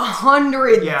 It's like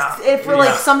 100. Yeah. For like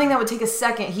Yeah. something that would take a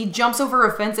second, he jumps over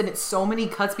a fence, and it's so many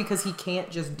cuts because he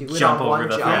can't just do it Jump on over one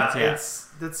the jump. fence.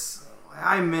 Yeah. That's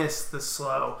I miss the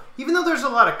slow. Even though there's a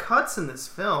lot of cuts in this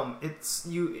film,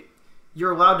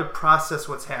 you're allowed to process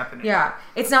what's happening. Yeah,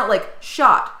 it's not like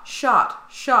shot.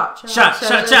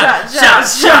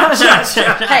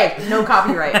 Hey, no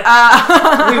copyright.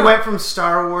 We went from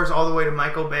Star Wars all the way to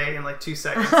Michael Bay in like 2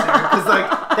 seconds because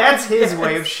like that's his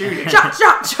way of shooting. shot.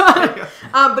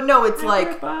 But no, it's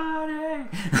like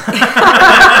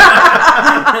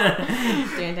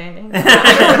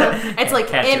it's like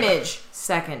Catch it. image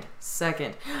second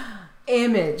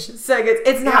image seconds.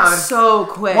 It's not so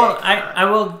quick. Well, I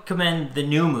will commend the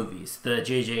new movies, the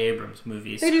J.J. Abrams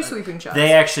movies. They do sweeping shots.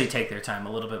 They actually take their time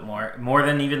a little bit more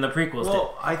than even the prequels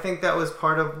Well, I think that was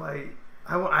part of like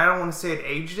I don't want to say it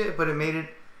aged it, but it made it.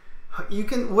 You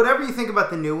can whatever you think about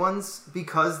the new ones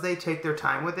because they take their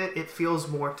time with it. It feels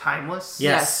more timeless. did.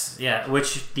 Yes, yeah.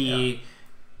 Which the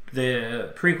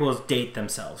prequels date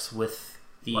themselves with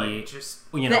the Like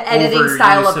just the editing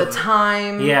style of the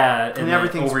time. Yeah, and the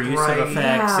everything's overuse bright. of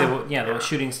effects. Yeah. The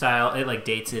shooting style, it like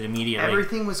dates it immediately.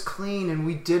 everything was clean, and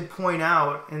we did point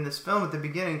out in this film at the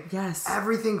beginning. Yes.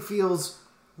 Everything feels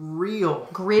real.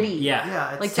 Gritty.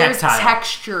 Yeah, Like it's there's tactile.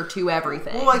 texture to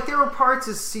everything. well, like there were parts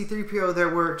of C-3PO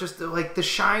that were just like the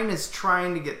shine is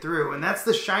trying to get through, and that's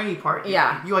the shiny part.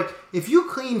 Yeah. You like if you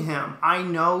clean him, I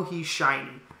know he's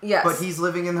shiny. Yes. But he's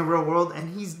living in the real world,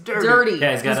 and he's dirty. dirty.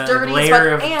 Yeah, he's got a dirty as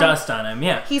layer fuck, of and dust on him.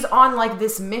 Yeah. he's on like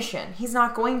this mission. He's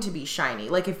not going to be shiny.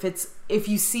 Like if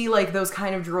you see like those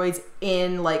kind of droids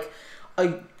in like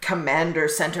a commander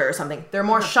center or something, they're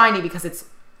more shiny because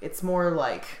it's more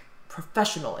like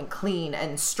professional and clean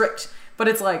and strict. But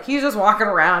it's like he's just walking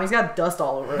around. He's got dust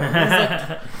all over him. He's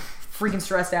like freaking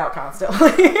stressed out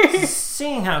constantly.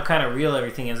 Seeing how kind of real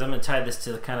everything is, I'm going to tie this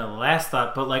to kind of the last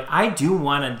thought, but like I do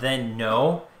want to then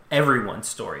know everyone's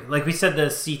story. Like we said, the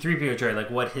C-3PO droid, like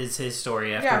what is his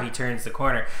story after he turns the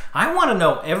corner. I want to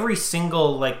know every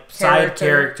single like side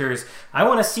characters. I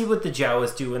want to see what the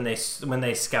Jawas do when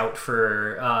they scout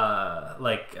for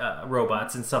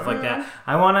robots and stuff like that.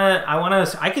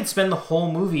 I could spend the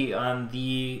whole movie on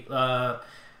the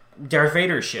Darth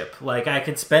Vader ship. Like I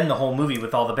could spend the whole movie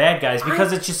with all the bad guys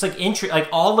because it's just like like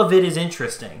all of it is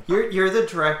interesting. You're the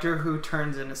director who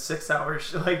turns in a 6-hour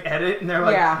edit, and they're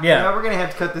like, Yeah. we're gonna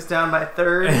have to cut this down by a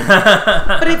third.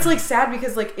 But it's like sad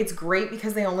because like it's great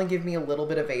because they only give me a little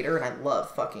bit of Vader, and I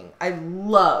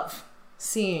love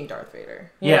seeing Darth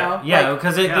Vader. You know? Like,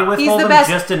 because they He's withhold the him best,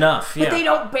 just enough. but they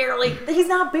don't he's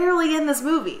not barely in this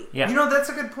movie. Yeah. You know, that's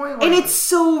a good point. And it's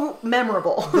so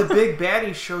memorable. the big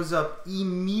baddie shows up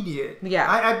immediate. Yeah.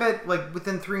 I bet like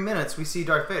within 3 minutes we see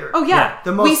Darth Vader. Oh yeah.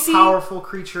 The most powerful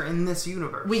creature in this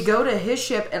universe. We go to his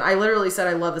ship, and I literally said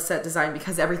I love the set design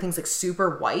because everything's like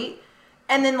super white.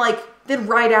 And then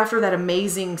right after that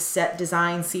amazing set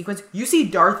design sequence, you see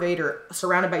Darth Vader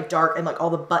surrounded by dark and like all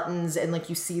the buttons, and like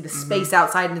you see the space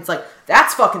outside, and it's like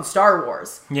that's fucking Star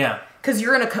Wars. Yeah. Because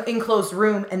you're in an enclosed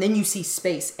room, and then you see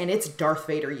space, and it's Darth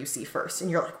Vader you see first, and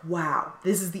you're like, wow,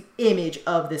 this is the image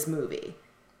of this movie.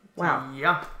 Wow.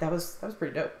 Yeah. That was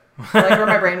pretty dope. I like where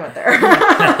my brain went there.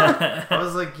 I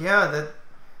was like,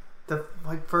 the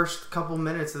first couple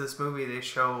minutes of this movie, they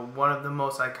show one of the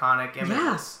most iconic images.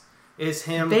 Yeah. Is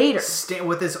him Vader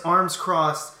with his arms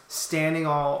crossed, standing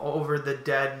all over the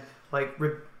dead, like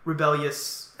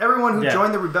rebellious. Everyone who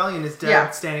joined the rebellion is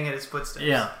dead, standing at his footsteps.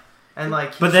 Yeah. And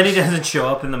like, but then he doesn't show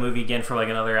up in the movie again for like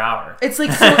another hour. It's like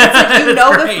you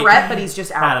know the threat, but he's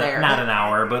just out there. Not an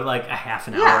hour, but like a half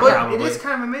an hour. Yeah, but probably. it is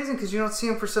kind of amazing because you don't see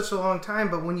him for such a long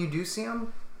time. But when you do see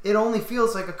him, it only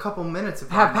feels like a couple minutes have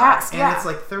passed, and it's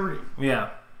like 30. Yeah,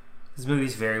 this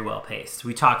movie's very well paced.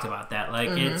 We talked about that. Like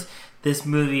it's this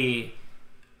movie.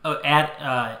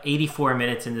 At 84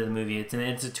 minutes into the movie, it's a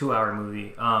 2-hour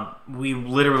movie. We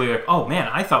literally like, oh man,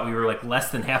 I thought we were like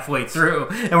less than halfway through,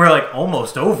 and we're like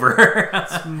almost over.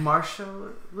 It's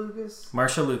Marsha Lucas.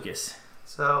 Marsha Lucas.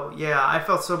 So yeah, I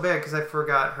felt so bad because I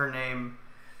forgot her name.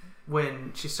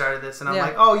 when she started this, and I'm Yeah.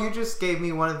 like, oh, you just gave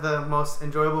me one of the most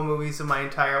enjoyable movies of my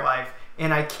entire life,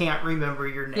 and I can't remember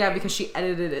your name. Yeah, because she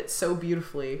edited it so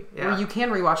beautifully. Yeah. Where you can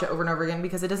rewatch it over and over again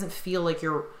because it doesn't feel like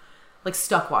you're like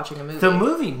stuck watching a movie. The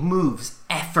movie moves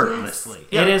effortlessly.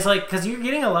 Yes. It Yeah. is like, because you're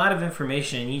getting a lot of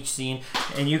information in each scene,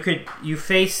 and you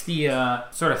face the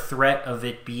sort of threat of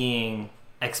it being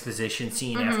exposition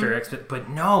scene after but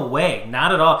no way,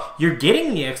 not at all. You're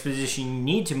getting the exposition you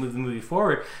need to move the movie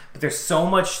forward, but there's so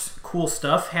much cool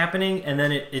stuff happening, and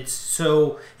then it's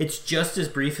just as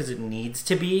brief as it needs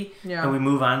to be, Yeah. and we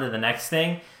move on to the next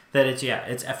thing. That it's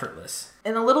effortless.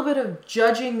 And a little bit of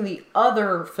judging the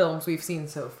other films we've seen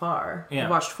so far. Yeah.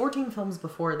 We watched 14 films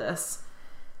before this.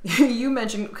 You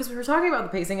mentioned, because we were talking about the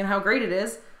pacing and how great it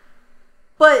is,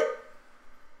 but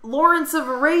Lawrence of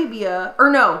Arabia, or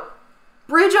no,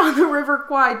 Bridge on the River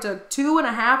Kwai took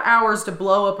 2.5 hours to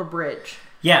blow up a bridge.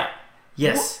 Yeah.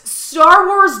 Yes. Star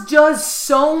Wars does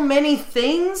so many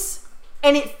things,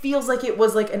 and it feels like it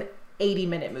was like an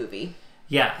 80-minute movie.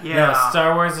 Yeah. Yeah. No,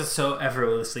 Star Wars is so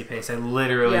effortlessly paced. I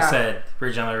literally Yeah. said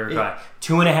Bridge on the River Kwai.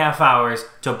 2.5 hours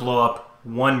to blow up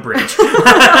one bridge.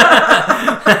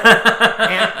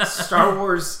 And Star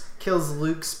Wars kills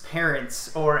Luke's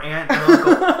parents or aunt and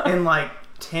uncle in like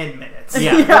 10 minutes.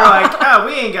 Yeah. You're like, oh,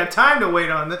 we ain't got time to wait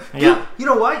on this. Yeah. You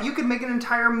know what? You could make an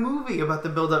entire movie about the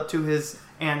build up to his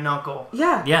aunt and uncle.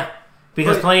 Yeah. Yeah.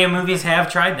 Because But- plenty of movies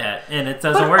have tried that, and it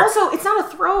doesn't But work. also, it's not a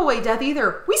throwaway death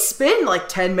either. We spend like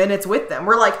 10 minutes with them.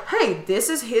 We're like, hey, this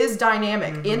is his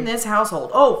dynamic in this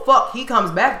household. Oh, fuck, he comes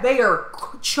back. They are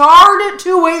charred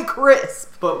to a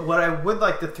crisp. But what I would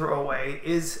like to throw away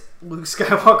is Luke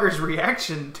Skywalker's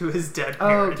reaction to his dead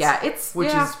parents. Oh, yeah, it's... Which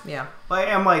yeah, is- yeah. Like,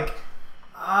 I'm like,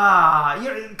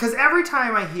 because every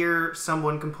time I hear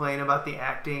someone complain about the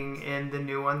acting in the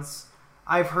new ones,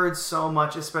 I've heard so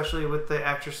much, especially with the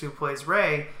actress who plays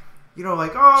Rey,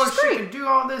 like, oh, She's she great. can do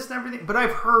all this and everything. But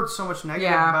I've heard so much negative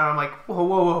Yeah. about it. I'm like,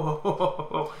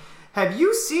 whoa. Have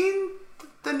you seen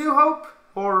The New Hope?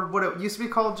 Or what it used to be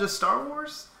called, just Star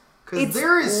Wars? Because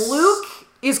there is... Luke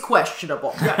is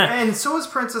questionable. Yeah, and so is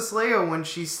Princess Leia when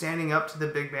she's standing up to the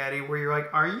big baddie, where you're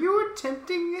like, are you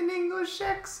attempting an English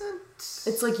accent?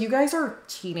 It's like you guys are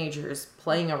teenagers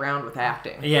playing around with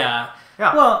acting. Yeah.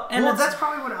 Yeah. Well, and it's- that's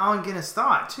probably what Allen Guinness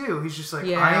thought, too. He's just like,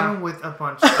 Yeah. I am with a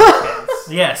bunch of kids.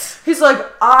 Yes. He's like,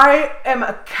 I am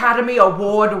Academy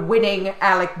Award winning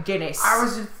Alec Guinness. I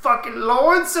was in fucking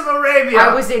Lawrence of Arabia.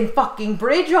 I was in fucking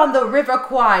Bridge on the River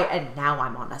Kwai, and now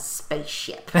I'm on a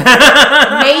spaceship.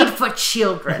 Made for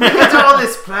children. Look at all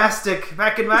this plastic.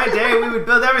 Back in my day, we would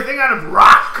build everything out of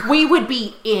rock. We would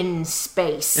be in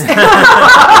space.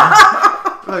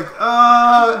 Like,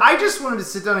 I just wanted to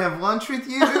sit down and have lunch with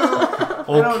you.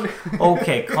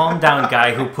 Okay, calm down,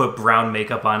 guy who put brown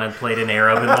makeup on and played an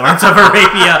Arab in Lawrence of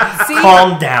Arabia. See?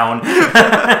 Calm down.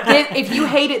 If you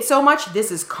hate it so much,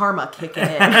 this is karma kicking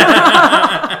in.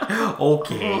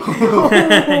 Okay.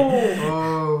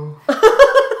 Oh.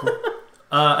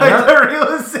 Another- Like the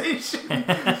realization.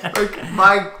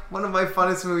 Like one of my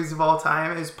funnest movies of all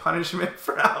time is Punishment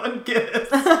for Allen Guinness.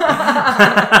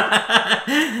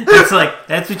 It's like,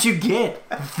 that's what you get.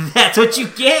 That's what you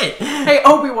get. Hey,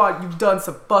 Obi-Wan, you've done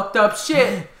some fucked up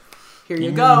shit. Here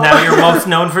you go. Now you're most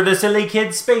known for the silly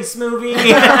kid space movie.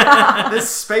 This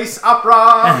space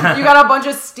opera. You got a bunch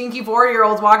of stinky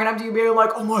 40-year-olds walking up to you being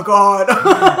like, oh my god,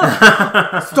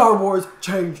 Star Wars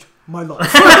changed my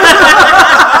life.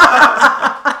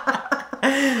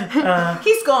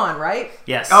 He's gone, right?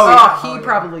 Yes. Oh, yeah. He yeah.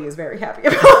 probably is very happy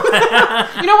about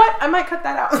that. You know what? I might cut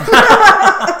that out.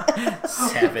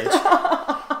 Savage.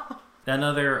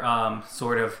 Another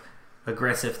sort of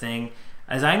aggressive thing,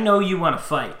 as I know you want to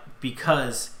fight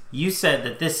because you said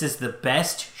that this is the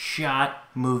best shot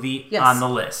movie Yes. on the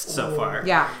list so far.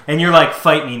 Yeah. And you're like,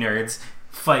 fight me, nerds.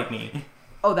 Fight me.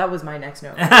 Oh, that was my next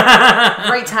note.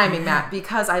 Great timing, Matt,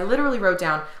 because I literally wrote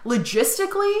down,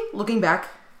 logistically, looking back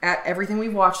at everything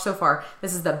we've watched so far,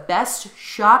 this is the best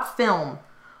shot film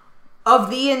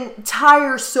of the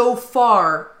entire so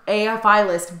far AFI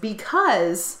list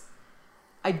because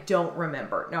I don't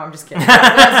remember. No, I'm just kidding.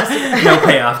 That's just- No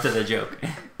payoff to the joke.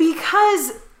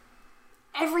 because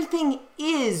everything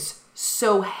is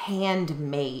so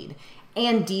handmade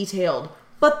and detailed,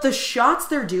 but the shots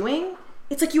they're doing,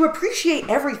 it's like you appreciate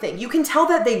everything. You can tell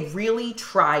that they really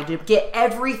tried to get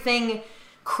everything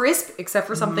crisp, except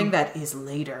for something that is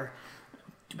later.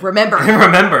 Remember.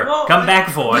 Remember, Well, come back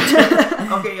for it.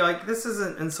 Okay, like this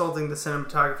isn't insulting the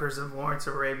cinematographers of Lawrence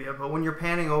of Arabia, but when you're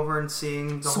panning over and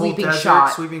seeing the Sweeping whole desert,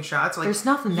 shot. sweeping shots, like There's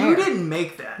nothing You there. didn't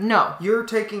make that. No. You're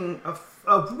taking a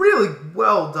really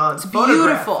well done. It's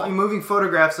beautiful. moving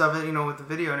photographs of it, with the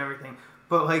video and everything.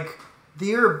 But like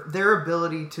their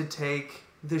ability to take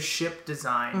the ship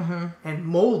design and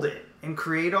mold it and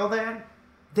create all that,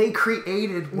 they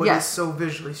created what is so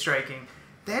visually striking.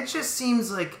 That just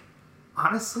seems like,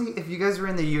 honestly, if you guys were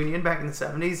in the Union back in the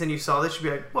 70s and you saw this, you'd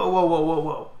be like,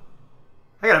 whoa.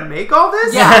 I gotta make all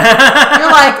this? Yeah.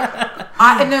 You're like,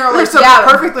 and they're like, There's some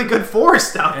perfectly good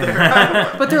forest out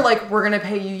there. But they're like, we're gonna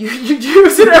pay you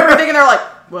use and everything, and they're like,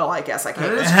 well, I guess I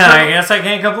can't. I guess I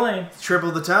can't complain.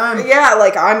 Triple the time. Yeah,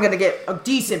 like I'm gonna get a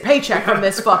decent paycheck from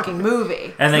this fucking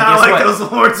movie. And then Not guess like what?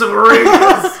 those Lords of the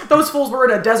Rings. Those fools were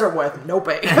in a desert with no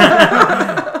pay.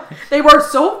 They were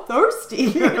so thirsty.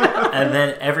 And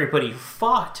then everybody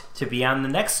fought to be on the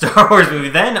next Star Wars movie.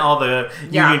 Then all the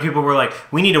Union people were like,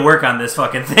 we need to work on this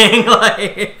fucking thing.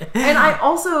 And I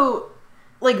also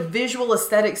like visual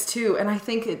aesthetics too, and I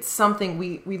think it's something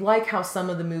we like how some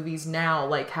of the movies now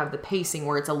like have the pacing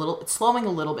where it's slowing a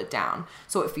little bit down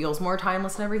so it feels more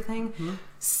timeless and everything.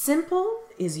 Simple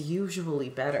is usually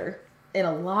better in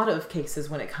a lot of cases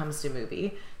when it comes to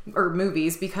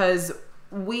movies, because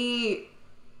we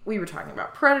were talking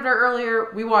about Predator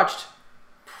earlier. We watched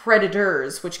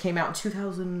Predators, which came out in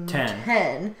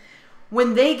 2010.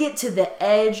 When they get to the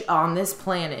edge on this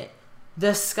planet,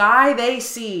 the sky they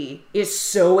see is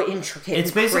so intricate.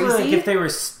 It's and basically crazy. like if they were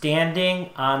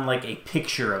standing on like a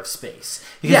picture of space.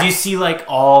 Because you see like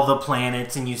all the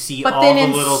planets and you see all the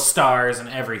little stars and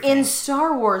everything. In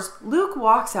Star Wars, Luke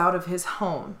walks out of his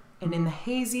home, and in the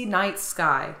hazy night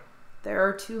sky, there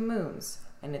are 2 moons.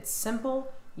 And it's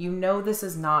simple. You know this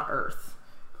is not Earth.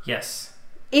 Yes.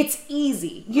 It's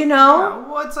easy, you know? Yeah,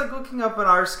 well, it's like looking up at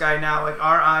our sky now. Like,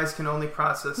 our eyes can only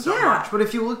process so much. But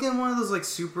if you look in one of those, like,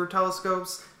 super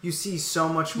telescopes, you see so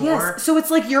much more. Yes, so it's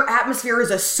like your atmosphere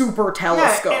is a super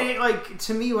telescope. Yeah, and like,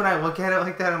 to me, when I look at it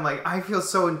like that, I'm like, I feel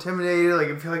so intimidated. Like,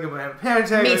 I feel like I'm going to have a panic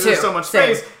attack. Me too. There's so much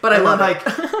Same. space. But I love like,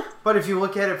 it. But if you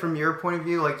look at it from your point of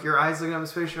view, like, your eyes looking up in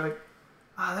space, you're like,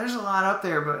 there's a lot up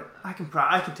there, but I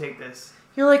can take this.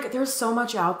 You're like, there's so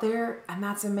much out there, and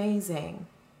that's amazing.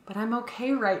 But I'm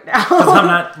okay right now. Because I'm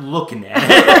not looking at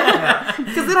it.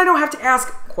 Because then I don't have to ask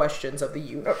questions of the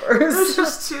universe. It's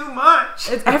just too much.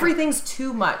 Everything's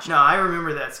too much. No, I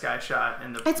remember that sky shot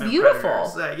in the It's in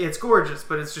beautiful. Predators. It's gorgeous,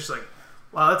 but it's just like,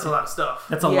 wow, that's a lot of stuff.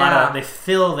 That's a lot of... They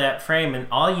fill that frame, and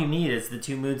all you need is the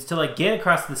 2 moons to like get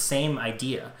across the same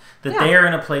idea. That they are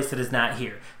in a place that is not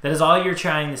here. That is all you're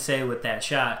trying to say with that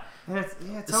shot. And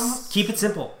it's almost... Keep it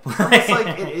simple. It's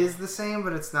like it is the same,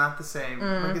 but it's not the same.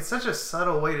 Like, it's such a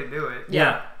subtle way to do it.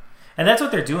 Yeah. And that's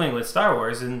what they're doing with Star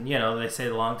Wars. And, you know, they say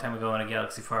a long time ago in a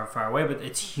galaxy far, far away, but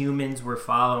it's humans we're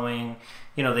following.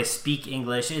 You know, they speak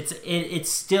English. It's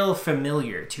still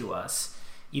familiar to us,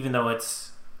 even though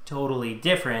it's totally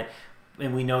different.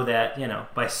 And we know that, you know,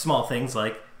 by small things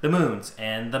like the moons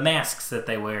and the masks that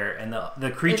they wear and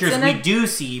the creatures we do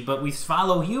see, but we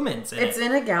follow humans. It's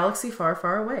in a galaxy far,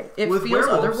 far away. It with feels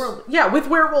werewolves. otherworldly. Yeah, with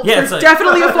werewolves. Yeah, There's like...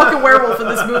 definitely a fucking werewolf in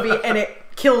this movie, and it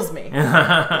kills me.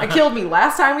 It killed me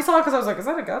last time we saw it because I was like, is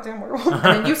that a goddamn werewolf? And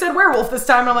then you said werewolf this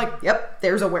time, and I'm like, yep,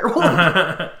 there's a werewolf.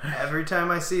 Every time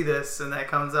I see this and that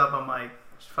comes up, I'm like,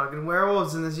 there's fucking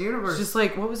werewolves in this universe. It's just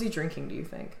like, what was he drinking, do you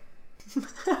think?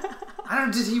 I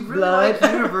don't. Did he really Blood.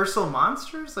 like Universal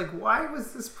Monsters? Like, why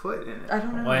was this put in it? I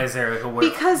don't know. Why is there like a word?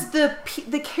 Because the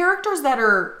characters that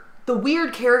are the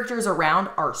weird characters around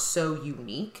are so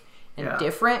unique and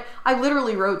different. I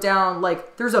literally wrote down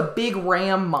like there's a big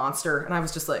ram monster, and I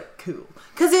was just like, cool,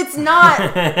 because it's not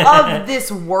of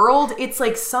this world. It's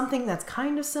like something that's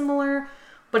kind of similar,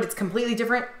 but it's completely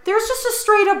different. There's just a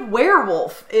straight up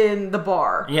werewolf in the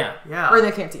bar. Yeah. Yeah. Or in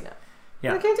the cantina.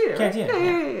 Yeah. In the cantina. Right?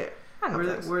 Cantina, Yeah. I know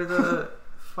those. We're the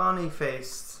funny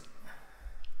faced,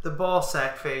 the ball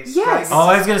sack face. Yes. Oh,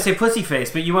 I was going to say pussy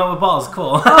face, but you went with balls.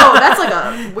 Cool. Oh, that's like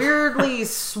a weirdly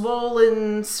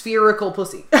swollen spherical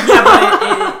pussy.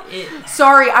 Yeah, but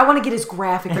Sorry, I want to get as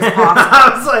graphic as possible.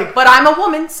 I was like, But I'm a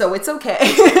woman, so it's okay.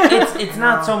 it's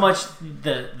not so much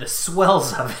the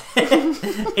swells of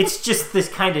it. It's just this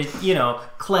kind of, you know,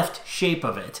 cleft shape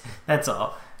of it. That's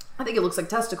all. I think it looks like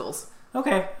testicles.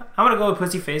 Okay, I'm going to go with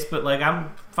pussy face, but like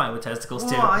I'm fine with testicles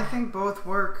too. well, I think both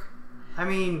work. I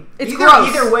mean, It's gross.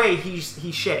 either way, he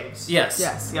shaves. Yes.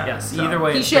 Yes. Yeah. Yes. So- Either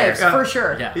way, He it's shaves, fair. for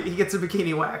sure. Yeah. He gets a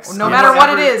bikini wax. No Yeah. matter what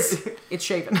it Whatever. is, it's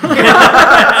shaven.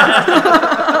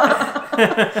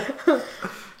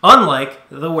 Unlike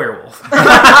the werewolf, which we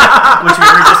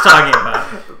were just talking about.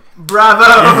 Bravo!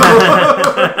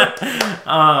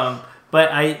 But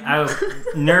I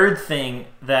nerd thing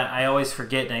that I always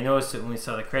forget, and I noticed it when we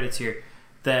saw the credits here,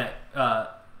 that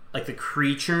like the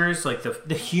creatures, like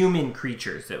the human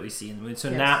creatures that we see in the movie. So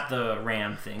not the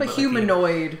ram thing, but like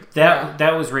humanoid.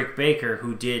 That was Rick Baker,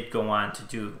 who did go on to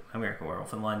do American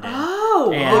Werewolf in London.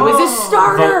 Oh, and it was his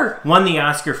starter. Won the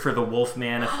Oscar for The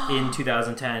Wolfman in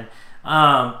 2010.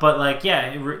 But like,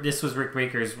 this was Rick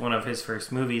Baker's one of his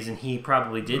first movies, and he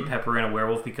probably did pepper in a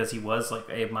werewolf because he was like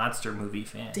a monster movie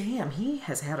fan. Damn, he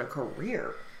has had a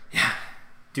career. Yeah.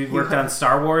 Dude worked on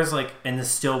Star Wars, like, and is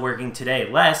still working today.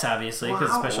 Less, obviously,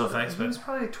 because of special effects. He was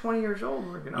probably 20 years old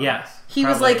working on this. He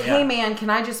was like, hey, man, can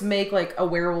I just make, like, a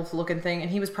werewolf-looking thing? And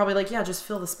he was probably like, yeah, just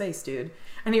fill the space, dude.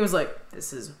 And he was like,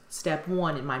 this is step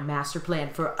 1 in my master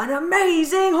plan for an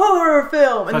amazing horror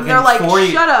film. And they're like,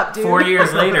 shut up, dude. 4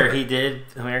 years later, he did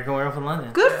American Werewolf in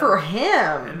London. Good for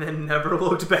him. And then never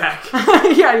looked back.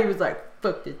 Yeah, he was like,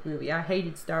 fuck this movie. I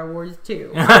hated Star Wars,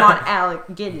 too. I'm on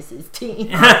Alec Guinness's team.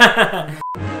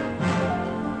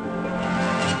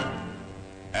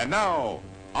 And now,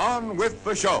 on with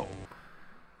the show.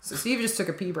 So Steve just took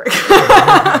a pee break.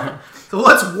 So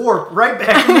let's warp right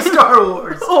back into Star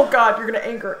Wars. Oh, God, you're going to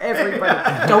anger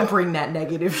everybody. Don't bring that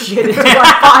negative shit into our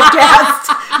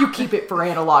podcast. You keep it for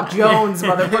Analog Jones,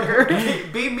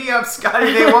 motherfucker. Beat me up,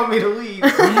 Scotty. They want me to leave.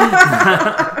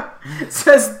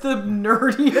 Says the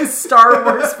nerdiest Star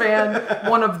Wars fan,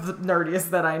 one of the nerdiest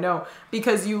that I know,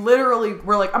 because you literally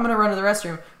were like, I'm gonna run to the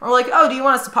restroom. We're like, oh, do you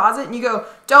want us to pause it? And you go,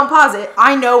 don't pause it,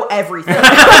 I know everything.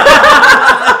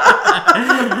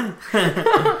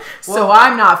 So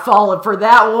I'm not falling for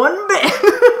that one bit.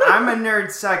 I'm a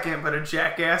nerd second, but a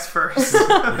jackass first.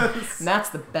 And that's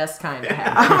the best kind to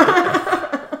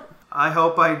have. I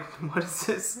hope what is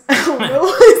this? Will,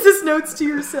 is this notes to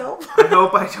yourself? I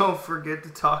hope I don't forget to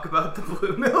talk about the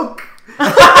blue milk.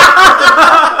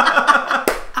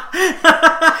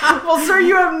 Well, sir,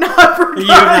 you have not forgotten.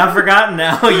 You have not forgotten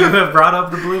now. You have brought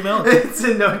up the blue milk. It's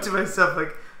a note to myself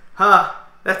like,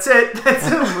 that's it.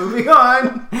 That's it. Moving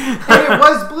on. And it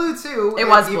was blue, too. It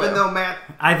was blue. Even though Matt...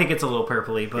 I think it's a little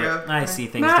purpley, but I see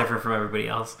things different from everybody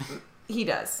else. He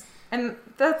does. And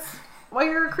that's why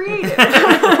you're creative.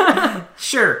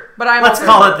 Sure. But let's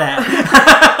call it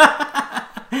that.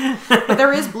 But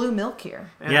there is blue milk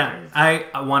here. Yeah.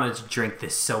 I wanted to drink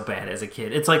this so bad as a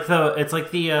kid. It's like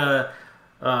the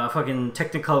fucking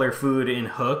Technicolor food in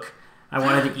Hook. I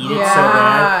wanted to eat it so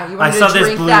bad. I saw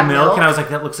this blue milk, and I was like,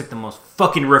 that looks like the most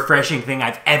fucking refreshing thing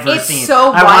I've ever seen. It's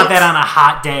so white. I want that on a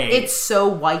hot day. It's so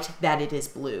white that it is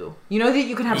blue. You know that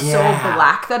you can have so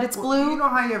black that it's blue? You know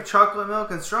how you have chocolate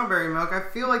milk and strawberry milk? I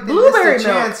feel like they blueberry missed a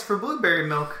milk. chance for blueberry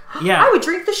milk. Yeah. I would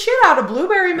drink the shit out of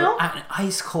blueberry milk. An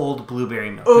ice cold blueberry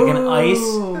milk. Like an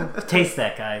ice. Taste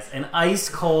that, guys. An ice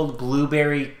cold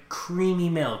blueberry creamy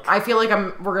milk. I feel like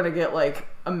we're going to get like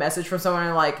a message from someone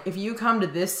and like, if you come to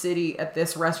this city at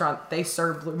this restaurant, they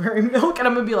serve blueberry milk, and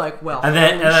I'm gonna be like, well, and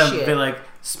then be like,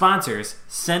 sponsors,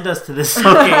 send us to this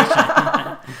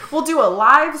location. We'll do a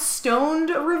live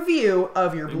stoned review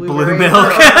of your blueberry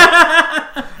milk.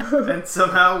 And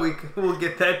somehow we'll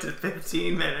get that to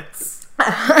 15 minutes.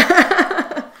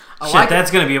 Shit, that's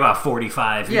going to be about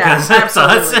 45. Yeah, because that's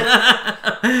us.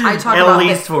 I talk at about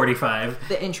least 45.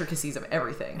 The intricacies of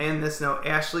everything. And this note,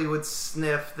 Ashley would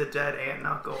sniff the dead aunt and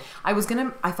uncle. I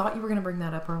thought you were gonna bring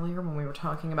that up earlier when we were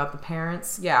talking about the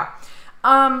parents. Yeah.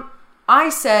 I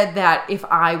said that if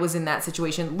I was in that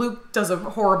situation, Luke does a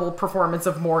horrible performance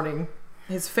of mourning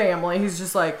his family. He's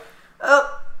just like,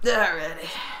 oh, already.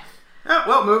 Oh,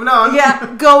 well, moving on.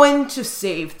 Yeah, going to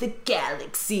save the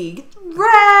galaxy.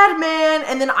 Rad, man.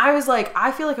 And then I was like,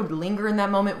 I feel like I would linger in that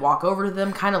moment, walk over to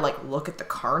them, kind of like look at the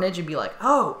carnage and be like,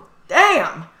 oh,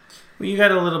 damn. Well, you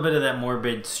got a little bit of that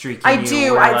morbid streak in I you.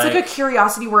 do. It's like a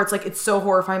curiosity where it's like, it's so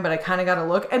horrifying, but I kind of got to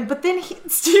look. But then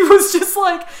Steve was just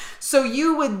like, so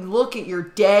you would look at your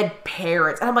dead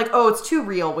parents. And I'm like, oh, it's too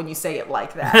real when you say it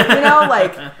like that. You know,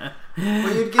 like...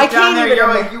 When you'd get down there, you're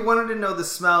like, you wanted to know the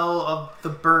smell of the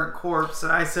burnt corpse.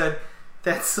 And I said,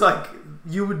 that's like,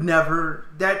 you would never,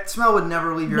 that smell would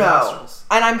never leave your nostrils.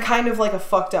 And I'm kind of like a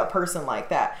fucked up person like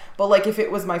that. But like, if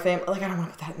it was my family, like, I don't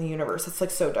want to put that in the universe. It's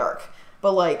like so dark.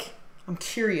 But like, I'm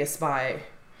curious by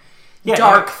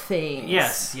dark things.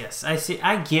 Yes. I see.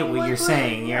 I get what you're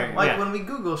saying. When we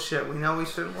Google shit, we know we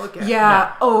shouldn't look at it.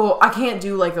 Yeah. Oh, I can't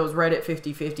do like those Reddit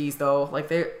 50/50s though.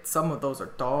 Like some of those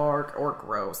are dark or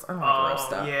gross. I don't like gross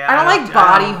stuff. Yeah, I don't like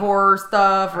body horror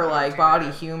stuff or like body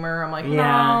humor. I'm like, no,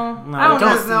 I don't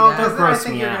want to see that. I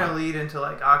think you're gonna lead into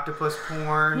like octopus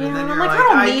porn, and then you're like, I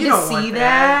don't need to see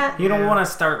that. You don't want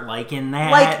to start liking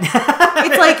that. Like,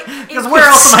 it's like, because where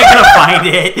else am I gonna find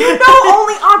it? You know,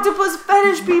 only octopus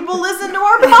fetish people listen to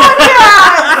our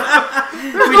podcast.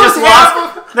 we just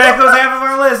lost That goes half of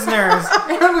our listeners.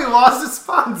 And we lost a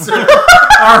sponsor.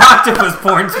 Our octopus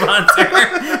porn sponsor.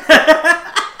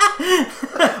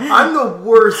 I'm the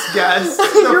worst guest. The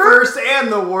first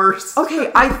and the worst.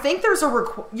 Okay, I think there's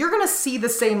you're gonna see the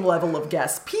same level of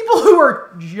guests. People who are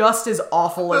just as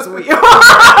awful as we are.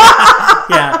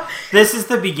 Yeah, this is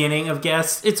the beginning of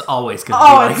guests. It's always going to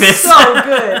be like it's this. so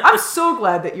good. I'm so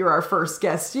glad that you're our first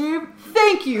guest, Steve.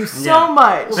 Thank you so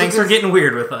much. Thanks for getting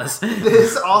weird with us.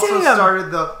 This also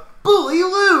started the Bully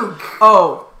Luke.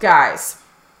 Oh, guys.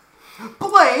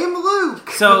 Blame Luke.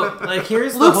 So, like,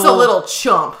 here's Luke's the whole, a little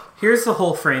chump. Here's the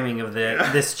whole framing of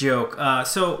this joke.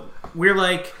 So we're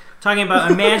like talking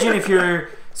about. Imagine if you're.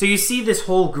 So you see this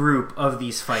whole group of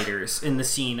these fighters in the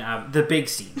scene, the big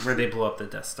scene where they blow up the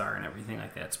Death Star and everything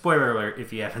like that. Spoiler alert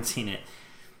if you haven't seen it.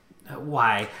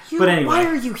 Why? But anyway, why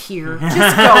are you here?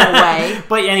 Just go away.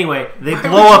 But anyway, they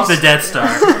blow up the Death Star.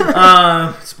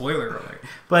 Spoiler alert.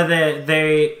 But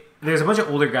there's a bunch of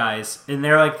older guys, and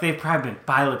they're like, they've probably been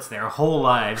pilots their whole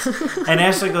lives. And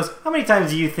Ashley goes, "How many times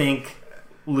do you think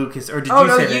Lucas, or did you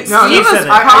say that?" No, Steve was I said,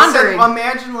 pondering.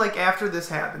 imagine like after this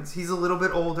happens, he's a little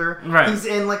bit older. Right. He's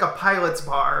in like a pilot's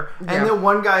bar, Yeah. and then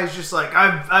one guy is just like,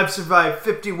 I've survived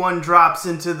 51 drops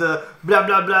into the blah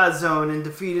blah blah zone and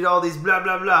defeated all these blah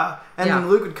blah blah. And then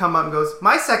Luke would come up and goes,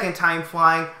 "My second time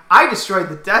flying, I destroyed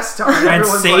the Death Star And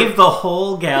everyone's saved like, the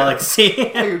whole galaxy.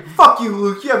 Hey, fuck you,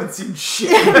 Luke. You haven't seen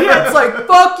shit." Yeah, it's like,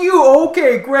 fuck you,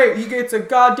 okay, great. He gets a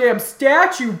goddamn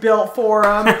statue built for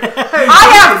him.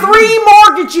 I have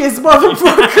 3 mortgages,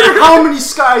 motherfucker. How many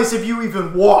skies have you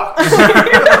even walked?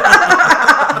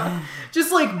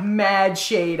 Just like mad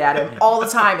shade at him all the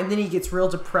time. And then he gets real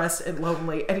depressed and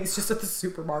lonely. And he's just at the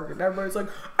supermarket. And everybody's like,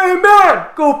 "Hey man,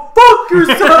 go fuck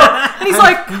yourself." And he's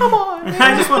like, "Come on, man."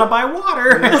 I just want to buy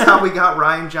water. That's how we got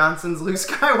Ryan Johnson's Luke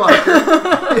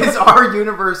Skywalker. It's our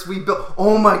universe we built.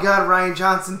 Oh my god, Ryan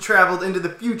Johnson traveled into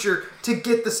the future to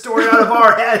get the story out of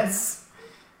our heads.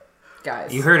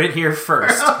 Guys, You heard it here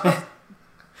first.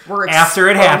 we're After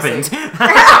it exposing- happened.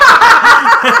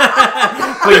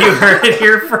 But you heard it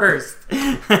here first.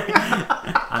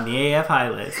 On the AF high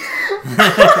list.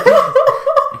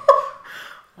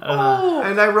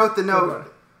 And I wrote the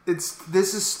note.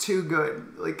 This is too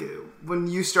good. Like when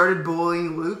you started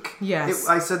bullying Luke, Yes.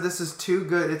 I said this is too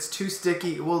good. It's too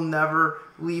sticky. It will never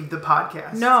leave the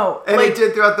podcast. No, and like- it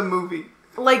did throughout the movie.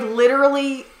 Like,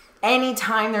 literally,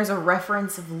 anytime there's a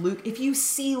reference of Luke, if you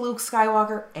see Luke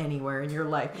Skywalker anywhere in your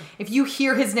life, if you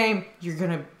hear his name, you're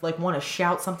gonna, like, want to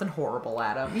shout something horrible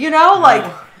at him. You know? Like,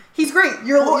 he's great.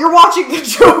 You're watching the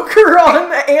Joker on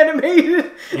the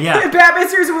animated Batman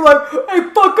series, and we're like, "Hey,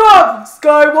 fuck up,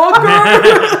 Skywalker!"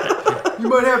 You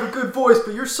might have a good voice,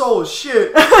 but your soul is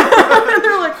shit. And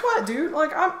they're like, "What, dude?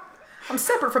 Like, I'm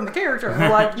separate from the character." And we're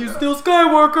like, "You still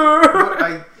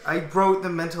Skywalker." I wrote the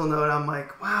mental note. I'm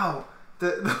like, wow.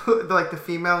 The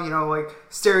female, like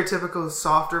stereotypical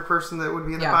softer person that would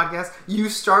be in the podcast. You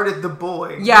started the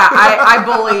bullying. Yeah, I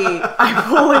bully.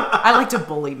 I like to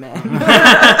bully men.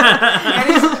 And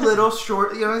he's a little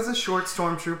short. He's a short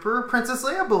stormtrooper. Princess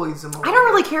Leia bullies him. I don't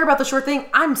really care about the short thing.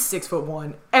 I'm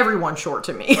 6'1". Everyone's short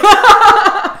to me.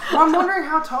 Well, I'm wondering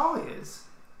how tall he is.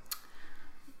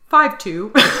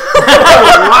 5'2".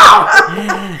 Oh wow!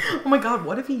 Oh my god,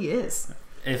 what if he is?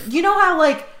 If You know how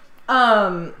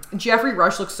Jeffrey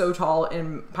Rush looks so tall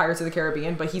in Pirates of the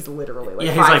Caribbean, but he's literally like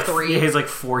 5'3". he's like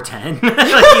 4'10".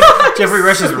 Jeffrey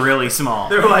Rush is really small.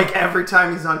 They're like every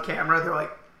time he's on camera, they're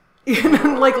like,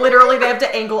 Like literally, they have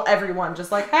to angle everyone,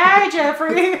 just like, "Hey,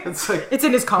 Jeffrey." it's like It's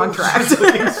in his contract. She's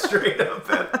looking straight up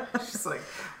at him. She's like,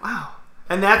 wow.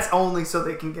 And that's only so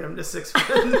they can get him to 6 feet.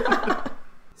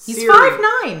 He's Siri.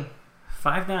 5'9".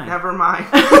 5'9". Never mind.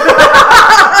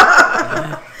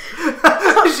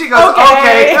 She goes,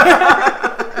 okay.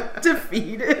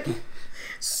 Defeated.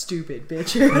 Stupid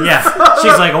bitches. Yeah,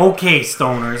 she's like, "Okay,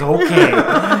 stoners, okay."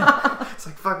 It's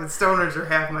like fucking stoners are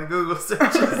half my Google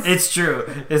searches. It's true.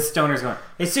 It's stoners going,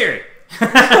 "Hey Siri."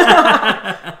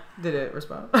 Did it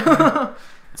respond?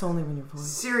 It's only when you're voice.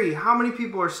 Siri, how many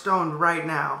people are stoned right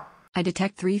now? I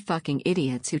detect 3 fucking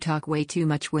idiots who talk way too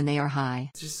much when they are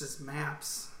high. It's just his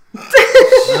maps. No,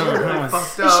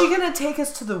 Fucked Is up. she gonna take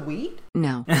us to the weed?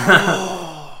 No.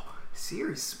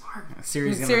 Siri's smart.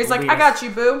 Siri's like, "I got you,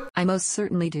 boo." I most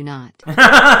certainly do not.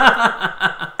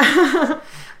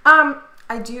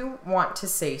 I do want to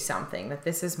say something that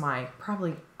this is my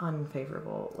probably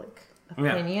unfavorable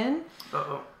opinion.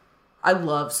 Uh-oh. I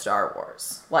love Star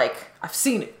Wars. Like, I've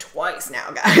seen it twice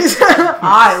now, guys.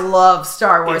 I love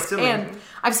Star Wars. It's amazing. And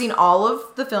I've seen all of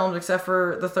the films except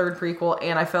for the third prequel,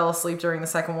 and I fell asleep during the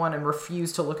second one and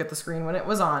refused to look at the screen when it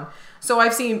was on. So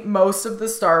I've seen most of the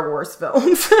Star Wars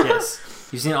films. Yes.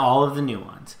 You've seen all of the new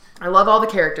ones. I love all the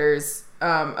characters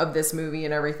of this movie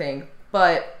and everything.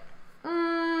 But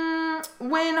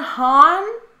when Han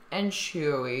and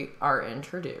Chewie are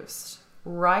introduced,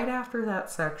 right after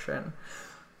that section,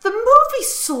 the movie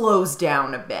slows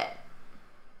down a bit.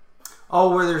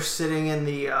 Oh, where they're sitting in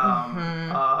the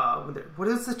what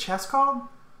is the chest called?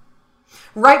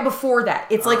 Right before that,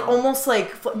 it's like almost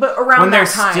like, but around When that they're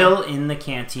time. still in the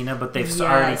cantina, but they've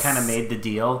already Yes. kind of made the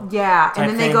deal. Yeah, type and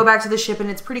then they thing. go back to the ship, and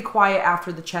it's pretty quiet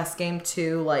after the chess game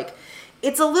too. Like,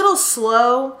 it's a little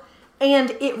slow,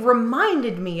 and it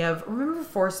reminded me of, remember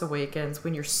Force Awakens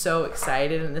when you're so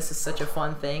excited and this is such a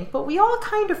fun thing, but we all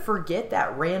kind of forget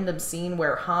that random scene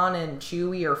where Han and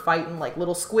Chewie are fighting like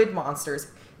little squid monsters.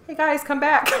 Hey guys, come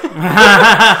back.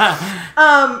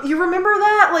 You remember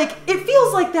that? Like, it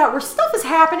feels like that where stuff is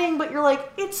happening, but you're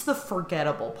like, it's the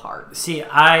forgettable part. See,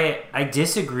 I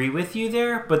disagree with you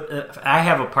there, but I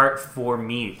have a part for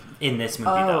me in this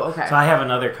movie, though. Okay. So I have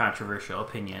another controversial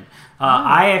opinion.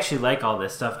 I actually like all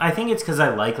this stuff. I think it's because I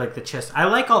like the chess. I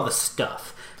like all the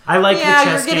stuff. I like Yeah,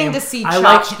 the chess you're getting game. to see I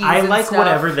like tchotchkes I and like stuff.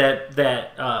 whatever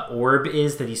that orb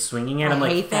is that he's swinging at. I I'm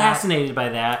like hate that. fascinated by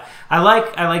that. I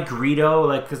like Greedo,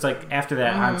 like, because like after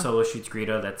that Mm-hmm. Han Solo shoots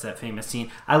Greedo. That's that famous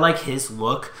scene. I like his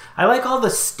look. I like all the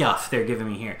stuff they're giving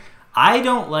me here. I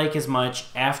don't like as much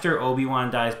after Obi-Wan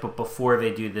dies, but before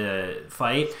they do the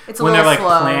fight, It's a when they're little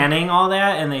like slow. planning all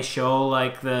that and they show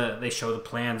the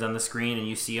plans on the screen and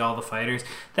you see all the fighters.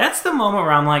 That's the moment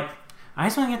where I'm like, I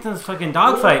just want to get to this fucking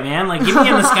dogfight, man. Like, give me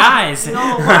in the skies. You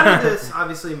know, a lot of this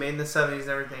obviously made in the 70s and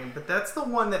everything, but that's the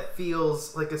one that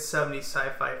feels like a 70s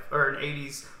sci-fi or an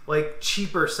 80s like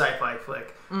cheaper sci-fi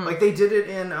flick. Like they did it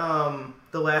in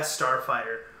The Last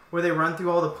Starfighter, where they run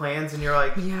through all the plans and you're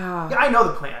like, Yeah. I know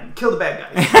the plan. Kill the bad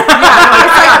guys. It's like,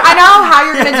 I know how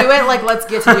you're gonna do it. Like, let's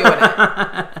get to doing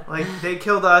it. Like, they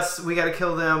killed us. We got to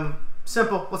kill them.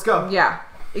 Simple. Let's go. Yeah,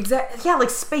 exactly. Yeah, like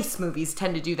space movies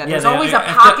tend to do that. There's they- always a I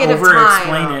have to pocket of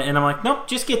over-explain time. it, and I'm like, nope,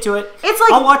 just get to it. It's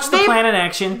like I'll watch the they- plan in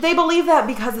action. They believe that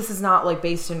because this is not like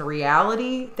based in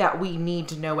reality that we need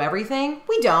to know everything.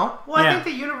 We don't. Well, Yeah. I think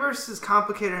the universe is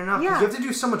complicated enough. 'Cause Yeah. you have to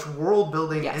do so much world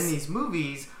building Yes. in these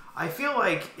movies. I feel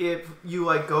like if you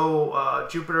like go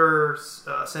Jupiter's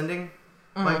Ascending,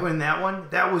 like when that one,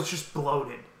 that was just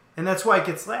bloated, and that's why it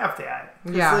gets laughed at.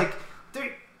 'Cause, Yeah. like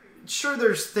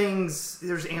there's things,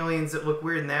 there's aliens that look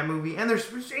weird in that movie, and there's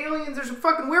aliens. There's a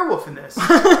fucking werewolf in this.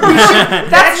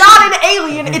 That's not an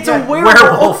alien. It's a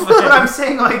werewolf. But I'm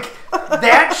saying, like,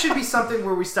 that should be something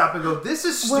where we stop and go, this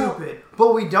is Well- stupid.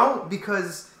 But we don't,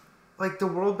 because, like, the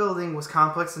world building was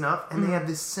complex enough, and they have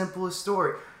this simplest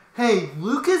story. Hey,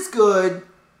 Luke is good,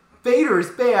 Vader is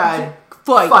bad.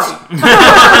 Fight. Fight.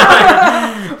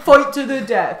 Fight to the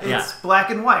death. Yeah. It's black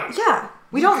and white. Yeah,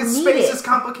 we don't Because need space it. is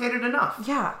complicated enough.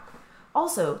 Yeah.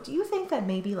 Also, do you think that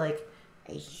maybe like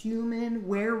a human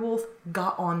werewolf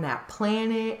got on that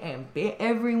planet and bit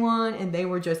everyone, and they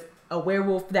were just a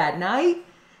werewolf that night?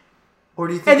 Or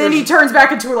do you think And then he there's- turns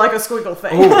back into like a squiggle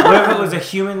thing. Oh, what if it was a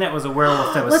human that was a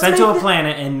werewolf that was Let's sent to make a the-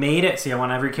 planet and made it? See, I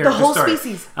want every character whole story.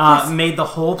 species. Yes. Made the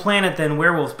whole planet then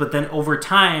werewolves, but then over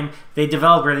time they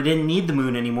developed where they didn't need the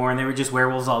moon anymore and they were just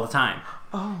werewolves all the time.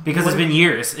 Oh. Because it's been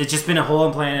years. It's just been a whole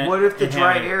planet. What if the dry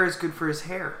inhabited. air is good for his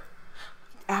hair?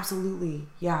 Absolutely.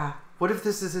 Yeah. What if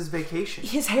this is his vacation?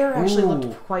 His hair actually Ooh.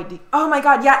 looked quite deep. Oh my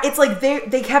god, yeah. It's like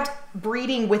they kept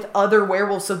breeding with other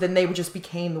werewolves, so then they just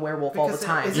became the werewolf all the Because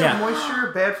time. Is Yeah.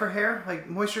 moisture bad for hair? Like,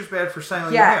 moisture's bad for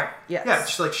styling Yeah, your hair. yes. Yeah,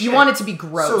 just like shit. You want it to be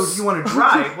gross. So you want to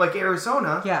dry, like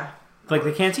Arizona. Yeah. Like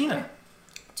the cantina.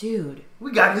 Dude,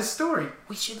 We got his story.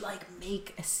 we should like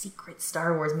make a secret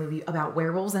Star Wars movie about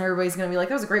werewolves, and everybody's gonna be like,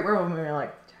 that was a great werewolf movie. And you're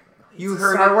like, You it's a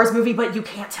heard Star it. Wars movie, but you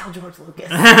can't tell George Lucas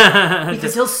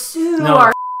because he'll sue No,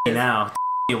 our now.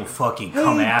 You'll fucking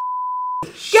come Hey. at.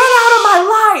 get out of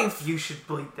my life. You should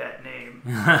bleep that name.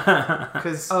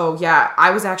 Because Oh yeah, I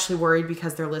was actually worried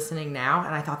because they're listening now,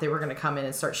 and I thought they were gonna come in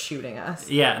and start shooting us.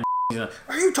 Yeah.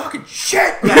 are you talking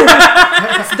shit?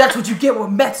 That's what you get with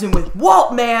messing with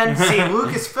Walt, man. See,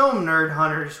 Lucasfilm nerd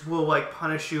hunters will like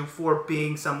punish you for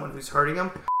being someone who's hurting them.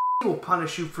 Will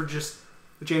punish you for just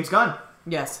James Gunn.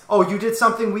 Yes. Oh, you did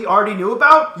something we already knew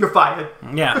about? You're fired.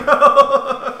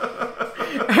 Yeah.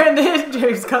 And then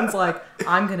James Gunn's like,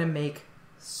 I'm gonna make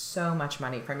so much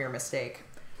money from your mistake.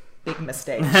 Big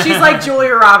mistake. She's like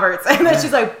Julia Roberts, and then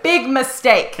she's like, big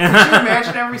mistake. Can you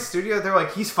imagine every studio? They're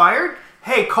like, he's fired?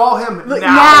 hey, call him Like,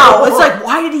 now. It's like,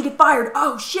 why did he get fired?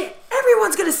 Oh shit!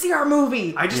 Everyone's gonna see our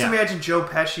movie. I just imagine Joe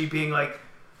Pesci being like,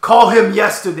 call him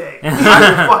yesterday.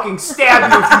 I will fucking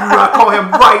stab you if you do not call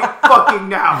him right fucking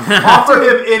now. Offer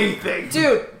him anything.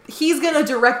 Dude, he's gonna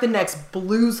direct the next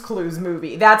Blue's Clues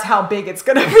movie. That's how big it's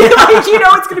gonna be. Like,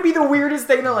 it's gonna be the weirdest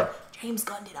thing. They're like, James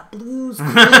Gunn did a Blue's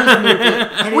Clues movie.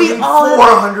 And We it all made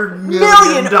 $400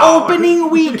 million opening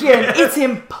weekend. It's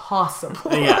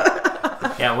impossible.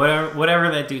 Yeah, whatever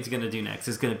that dude's gonna do next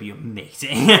is gonna be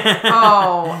amazing.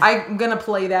 Oh, I'm gonna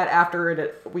play that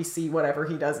after we see whatever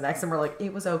he does next, and we're like,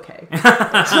 it was okay.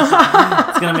 It's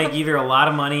gonna make either a lot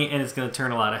of money and it's gonna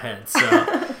turn a lot of heads. So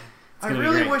I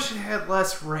really wish it had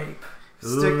less rape.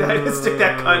 Stick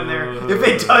that cut in there. If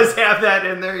it does have that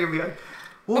in there, you'll be like,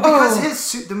 well,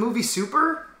 because the movie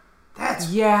Super, that's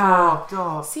fucked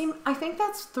up. See, I think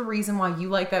that's the reason why you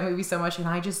like that movie so much, and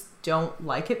I just don't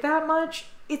like it that much.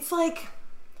 It's like,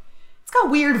 it's got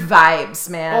weird vibes,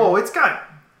 man. Oh, it's got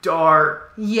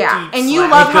dark. Yeah, deep and you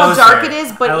slash. love It how goes dark there. it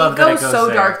is, but I love it that goes so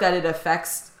there. dark that it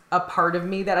affects a part of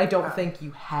me that I don't think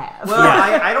you have. Well,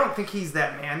 I don't think he's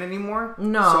that man anymore.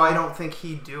 No. So I don't think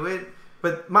he'd do it.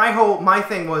 But my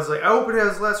thing was like, I hope it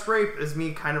has less rape, is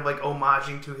me kind of like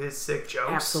homaging to his sick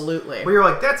jokes. Absolutely. Where you're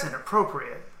like, that's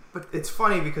inappropriate. But it's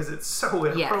funny because it's so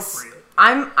inappropriate. Yes.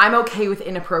 I'm okay with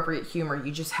inappropriate humor.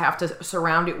 You just have to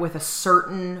surround it with a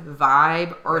certain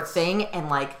vibe or thing, and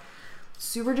like,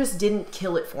 Super just didn't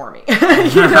kill it for me.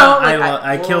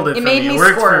 I killed it. It for made me. me It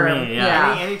worked squirm. for me.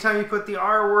 Yeah. Anytime you put the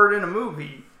R word in a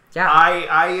movie, Yeah.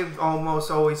 I almost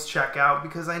always check out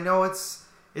because I know it's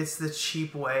the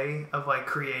cheap way of like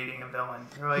creating a villain.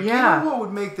 You're like, you know what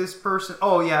would make this person?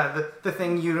 Oh yeah, the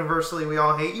thing universally we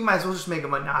all hate. You might as well just make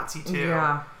him a Nazi too.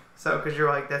 Yeah. So because you're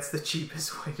like, that's the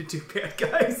cheapest way to do bad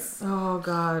guys. Oh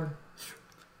god.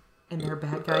 And there are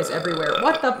bad guys everywhere.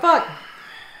 What the fuck?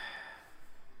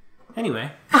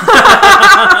 Anyway,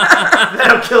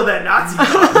 That'll kill that Nazi.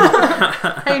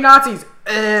 Hey Nazis.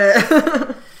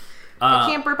 I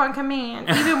can't burp on command,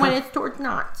 even when it's towards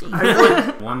Nazis.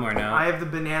 one more note. I have the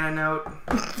banana note.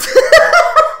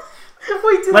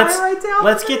 Wait, did I write down?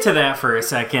 Let's get to that for a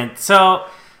second. So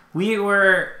we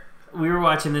were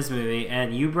watching this movie,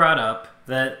 and you brought up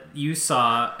that you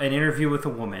saw an interview with a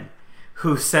woman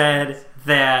who said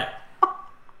that,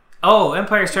 oh,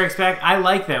 Empire Strikes Back, I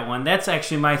like that one. That's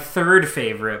actually my third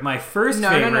favorite. My first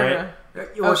favorite. No.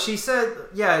 Well, she said,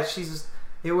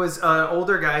 it was an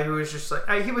older guy who was just like,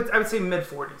 I would say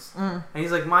mid-40s. And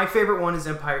he's like, my favorite one is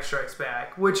Empire Strikes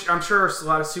Back, which I'm sure a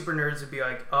lot of super nerds would be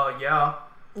like, oh, yeah.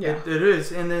 It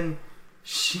is. And then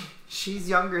she's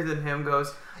younger than him,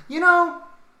 goes,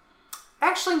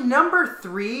 actually, number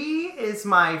 3 is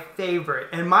my favorite.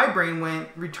 And my brain went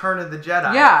Return of the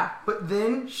Jedi. Yeah. But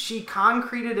then she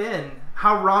concreted in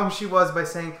how wrong she was by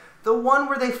saying, the one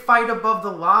where they fight above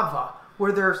the lava.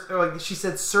 Where they're, like she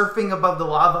said, surfing above the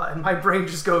lava. And my brain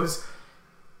just goes...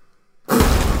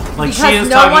 Like, she Because is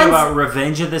no talking one's- about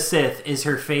Revenge of the Sith is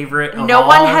her favorite of No all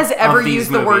one has of ever these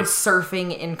used the word movies.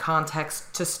 surfing in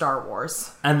context to Star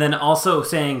Wars. And then also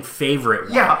saying favorite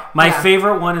one. Yeah. My Yeah.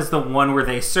 favorite one is the one where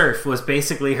they surf, was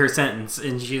basically her sentence,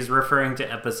 and she's referring to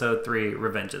episode 3,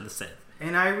 Revenge of the Sith.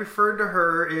 And I referred to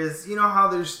her as, you know how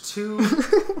there's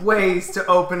 2 ways to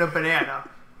open a banana.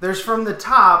 There's from the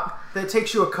top that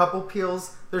takes you a couple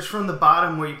peels. There's from the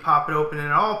bottom where you pop it open and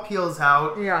it all peels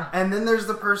out. Yeah. And then there's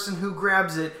the person who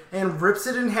grabs it and rips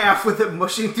it in half with it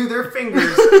mushing through their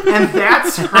fingers. And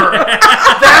that's her.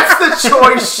 That's the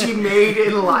choice she made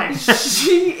in life.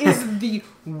 She is the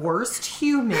worst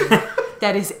human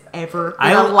that has ever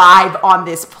been alive on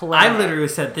this planet. I literally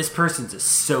said, this person's a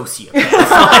sociopath.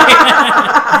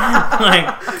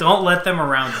 like, don't let them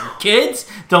around your kids.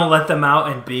 Don't let them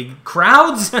out in big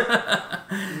crowds.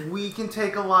 We can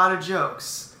take a lot of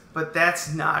jokes, but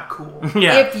that's not cool.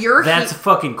 Yeah, If you're that's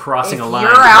fucking crossing if a line.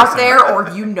 you're out there or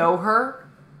you know her,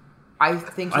 I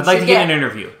think you I'd like should to get an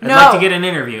interview. I'd No. like to get an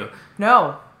interview.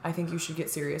 No, I think you should get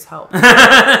serious help.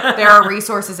 There are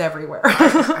resources everywhere.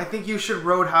 I think you should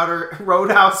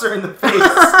roadhouse her in the face.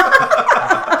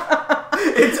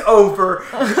 It's over.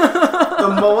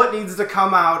 The mullet needs to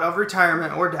come out of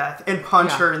retirement or death and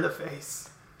punch her in the face.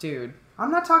 Dude,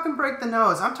 I'm not talking break the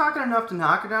nose. I'm talking enough to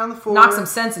knock her down the floor. knock some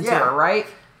sense into her, right?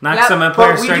 Knock Yep. some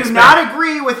Empire But we Strikes do Back. not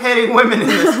agree with hitting women in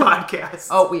this podcast.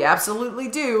 Oh, we absolutely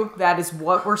do. That is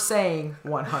what we're saying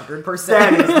 100%.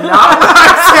 That is not what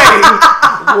I'm saying.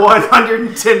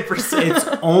 110%. It's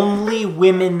only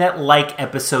women that like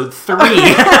episode 3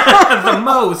 the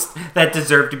most that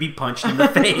deserve to be punched in the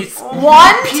face.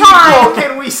 One People, time.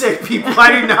 can we say people?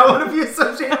 I do not want to be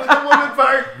associated with the woman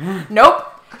part. Nope.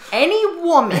 any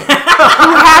woman who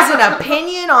has an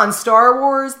opinion on Star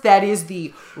Wars that is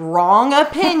the wrong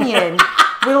opinion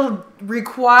will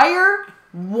require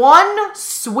one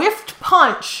swift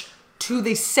punch to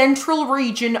the central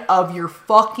region of your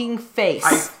fucking face.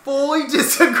 I fully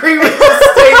disagree with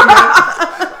this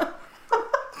statement.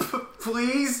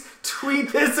 Please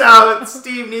tweet this out.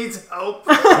 Steve needs help.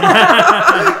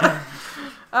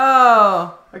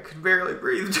 Oh. I could barely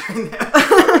breathe during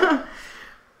that.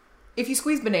 If you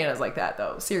squeeze bananas like that,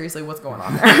 though, seriously, what's going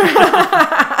on there?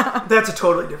 That's a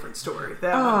totally different story.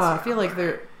 That I feel like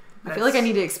I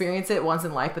need to experience it once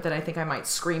in life, but then I think I might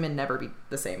scream and never be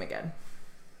the same again.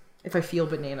 If I feel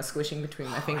banana squishing between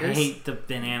my fingers. I hate the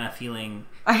banana feeling.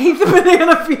 I hate the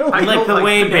banana feeling. I like the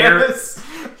way bananas.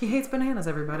 He hates bananas,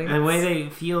 everybody. The way they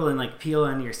feel and like peel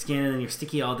on your skin and then you're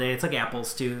sticky all day. It's like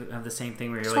apples too, have the same thing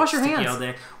where you're Just like wash your sticky hands. all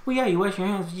day. Well, yeah, you wash your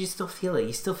hands, but you still feel it.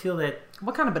 You still feel that.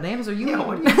 What kind of bananas are you Yeah, eating?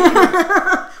 what are you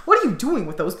doing? What are you doing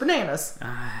with those bananas?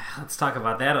 Let's talk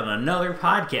about that on another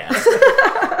podcast.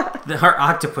 Our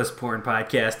octopus porn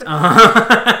podcast.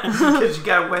 Because you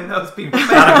gotta win those people back.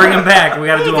 Gotta bring them back. We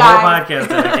gotta do a whole guys. podcast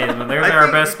dedicated to them. There's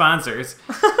our best sponsors.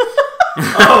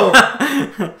 Oh,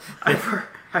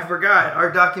 I forgot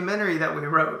our documentary that we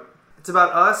wrote. It's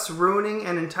about us ruining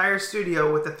an entire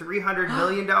studio with a $300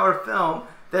 million film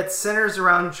that centers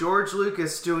around George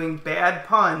Lucas doing bad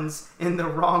puns in the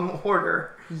wrong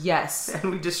order. Yes.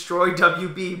 And we destroy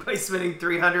WB by spending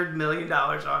 $300 million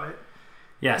on it.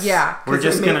 Yes. Yeah. We're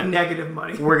just They make gonna negative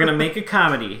money. We're gonna make a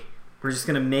comedy. We're just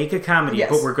gonna make a comedy, Yes.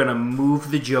 but we're gonna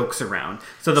move the jokes around.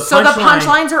 So the So the punchline.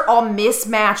 punchlines are all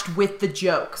mismatched with the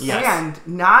jokes. Yes. And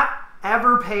not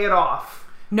ever pay it off.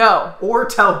 No. Or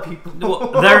tell people.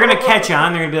 Well, they're gonna catch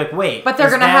on. They're gonna be like, "Wait!" But they're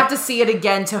is going to that- have to see it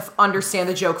again to understand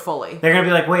the joke fully. They're gonna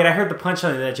be like, "Wait! I heard the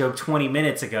punchline of that joke 20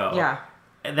 minutes ago." Yeah.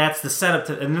 And that's the setup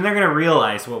to, and then they're gonna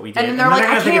realize what we did. And then they're like,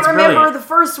 gonna I think can't it's remember brilliant. the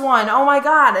first one. Oh my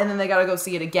God. And then they got to go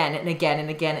see it again and again and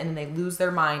again. And then they lose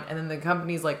their mind. And then the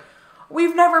company's like,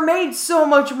 we've never made so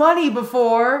much money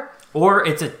before. Or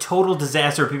it's a total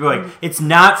disaster. People are like, it's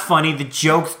not funny. The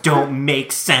jokes don't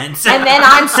make sense. And then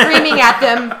I'm screaming at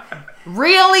them,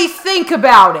 really think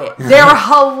about it. They're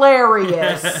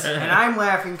hilarious. And I'm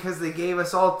laughing because they gave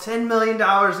us all $10 million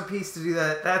a piece to do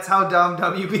that. That's how dumb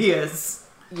WB is.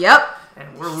 Yep.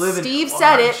 And we're living Steve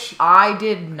said it. large. I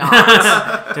did not.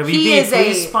 WB, He is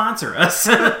please a- sponsor us.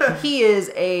 He is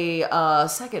a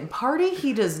second party.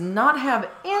 He does not have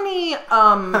any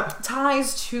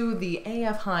ties to the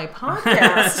AF High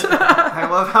podcast. I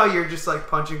love how you're just like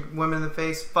punching women in the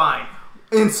face. Fine.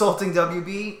 Insulting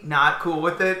WB, not cool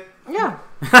with it. Yeah.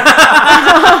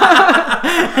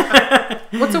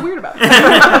 What's so weird about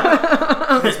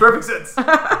it? Makes perfect sense.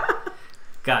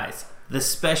 Guys, the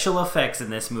special effects in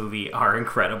this movie are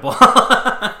incredible.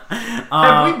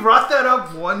 Have we brought that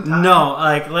up one time? No,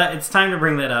 like it's time to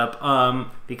bring that up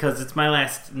because it's my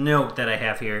last note that I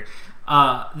have here.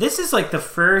 This is like the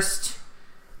first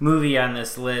movie on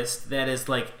this list that is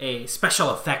like a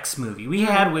special effects movie. We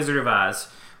had Wizard of Oz,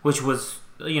 which was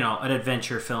an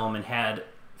adventure film and had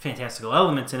fantastical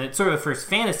elements in it. Sort of the first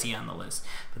fantasy on the list,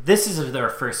 but this is their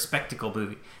first spectacle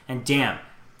movie, and damn,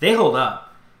 they hold up.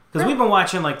 Because we've been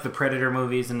watching like the Predator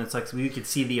movies, and it's like we could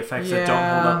see the effects that don't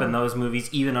hold up in those movies,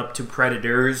 even up to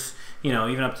Predators.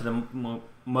 Even up to the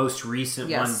most recent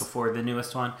one before the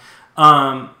newest one.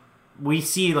 We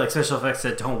see like special effects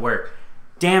that don't work.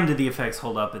 Damn, did the effects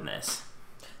hold up in this?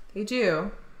 They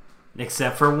do.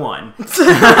 Except for one.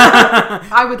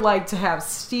 I would like to have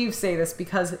Steve say this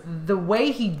because the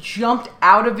way he jumped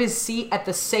out of his seat at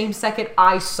the same second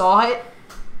I saw it.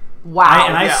 Wow.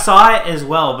 I saw it as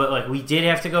well, but like we did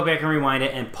have to go back and rewind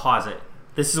it and pause it.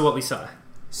 This is what we saw.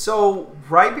 So,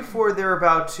 right before they're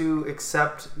about to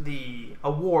accept the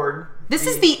award... This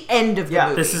is the end of the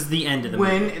movie. This is the end of the movie.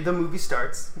 When the movie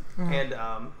starts. And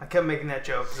I kept making that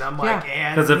joke because I'm like,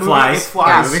 and... Because it the flies. It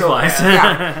flies The movie so flies. fast.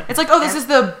 Yeah. It's like, oh, this is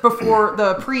the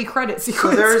pre-credit So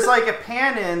sequence. there's like a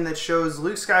pan in that shows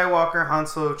Luke Skywalker, Han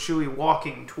Solo, Chewie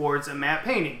walking towards a matte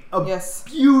painting. A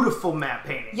beautiful matte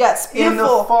painting. Yes, In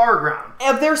beautiful. the foreground.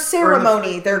 Of their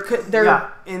ceremony, their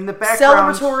in the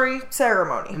background. celebratory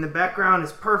ceremony. And the background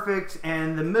is perfect,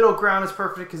 and the middle ground is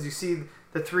perfect because you see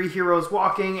the three heroes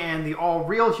walking and the all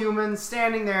real humans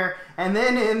standing there. And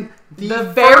then in the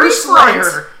very first front,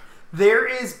 layer, there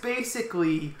is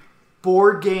basically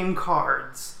board game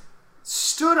cards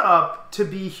stood up to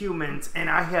be humans, and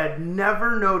I had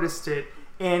never noticed it,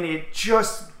 and it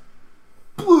just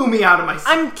blew me out of my seat.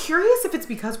 I'm curious if it's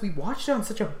because we watched it on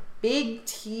such a big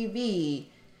TV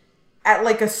at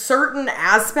like a certain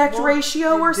aspect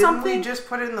ratio or Didn't something. we just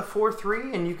put it in the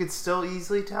 4:3 and you could still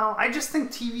easily tell? I just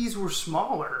think TVs were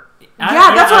smaller.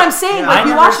 Yeah, that's what I'm saying. Like,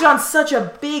 we I watched it on such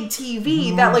a big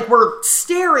TV that, like, we're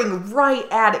staring right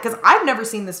at it. Because I've never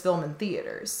seen this film in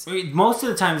theaters. Most of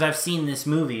the times I've seen this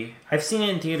movie, I've seen it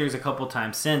in theaters a couple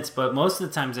times since, but most of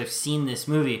the times I've seen this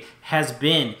movie has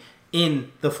been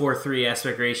in the 4:3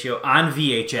 aspect ratio on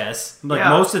VHS. Like,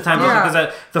 most of the time,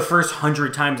 because the first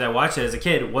 100 times I watched it as a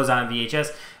kid was on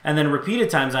VHS, and then repeated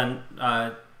times on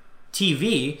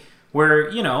TV, where,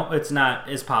 you know, it's not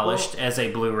as polished as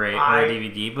a Blu-ray or a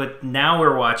DVD, but now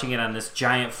we're watching it on this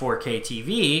giant 4K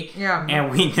TV, and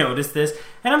we noticed this,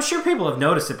 and I'm sure people have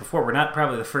noticed it before. We're not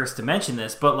probably the first to mention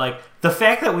this, but, like, the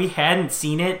fact that we hadn't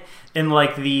seen it in,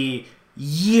 like, the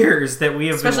years that we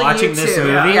have been watching this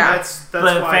movie, that's the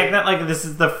fact that, like, this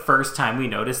is the first time we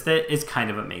noticed it is kind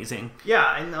of amazing.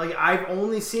 Yeah, and, like, I've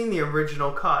only seen the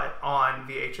original cut on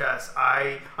VHS.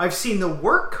 I've seen the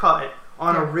work cut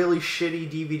on a really shitty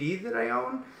DVD that I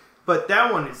own, but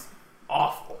that one is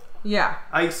awful. Yeah.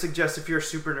 I suggest if you're a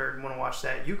super nerd and want to watch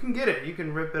that, you can get it. You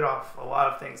can rip it off a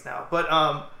lot of things now.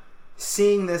 But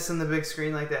seeing this in the big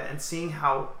screen like that and seeing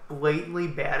how blatantly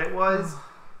bad it was,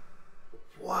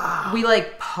 wow. We,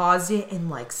 like, paused it and,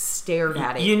 like, stared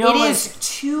at it. You know, it like, is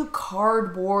 2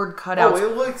 cardboard cutouts,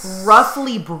 it looks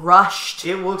roughly brushed.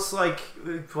 It looks like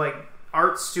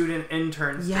art student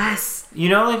interns. Yes. You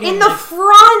know, like in the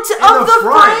front of the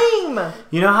frame.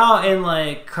 You know how in,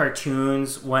 like,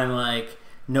 cartoons when, like,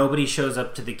 nobody shows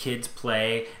up to the kids'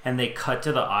 play and they cut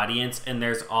to the audience and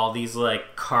there's all these,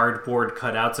 like, cardboard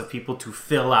cutouts of people to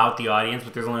fill out the audience,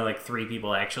 but there's only, like, 3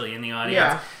 people actually in the audience.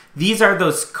 Yeah. These are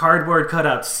those cardboard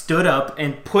cutouts stood up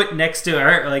and put next to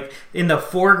our, like, in the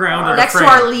foreground of the next frame. to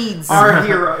our leads. Our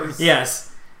heroes.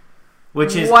 Yes.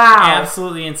 Which is Wow.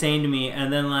 absolutely insane to me.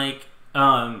 And then, like,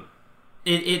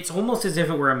 it's almost as if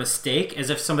it were a mistake, as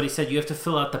if somebody said, you have to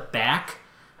fill out the back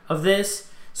of this,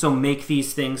 so make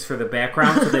these things for the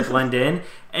background so they blend in.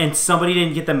 And somebody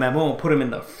didn't get the memo and put them in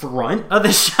the front of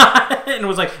the shot and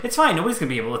was like, it's fine, nobody's going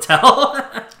to be able to tell.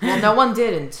 Well, no one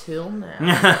did until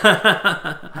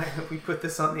now. We put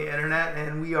this on the internet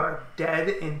and we are dead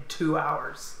in 2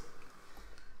 hours.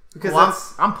 Because Well,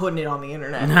 I'm putting it on the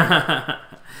internet.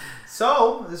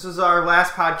 So, this was our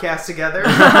last podcast together.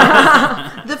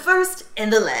 The first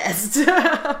and the last.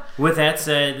 With that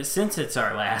said, since it's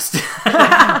our last,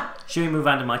 should we move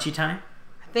on to Munchie Time?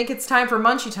 I think it's time for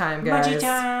Munchie Time, guys. Munchie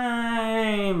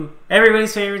Time!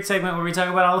 Everybody's favorite segment where we talk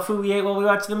about all the food we ate while we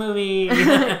watched the movie.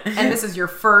 And this is your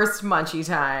first Munchie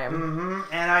Time.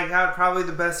 Mm-hmm. And I got probably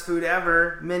the best food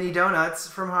ever, mini donuts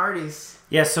from Hardee's.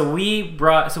 Yeah, so we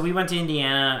went to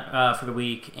Indiana for the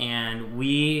week, and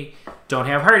we don't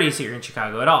have Hardee's here in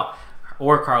Chicago at all,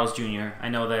 or Carl's Jr. I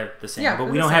know they're the same, but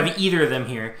we don't have either of them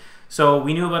here. So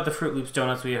we knew about the Fruit Loops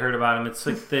donuts. We had heard about them. It's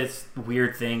like this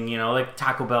weird thing, you know, like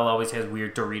Taco Bell always has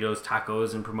weird Doritos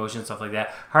tacos and promotion stuff like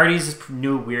that. Hardee's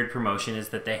new weird promotion is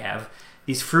that they have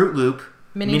these Fruit Loop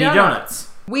mini donuts.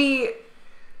 We,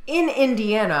 in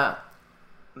Indiana,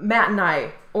 Matt and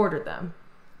I ordered them,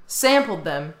 sampled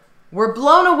them, were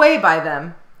blown away by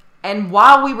them, and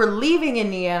while we were leaving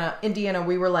Indiana,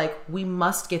 we were like, we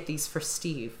must get these for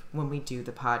Steve when we do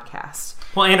the podcast.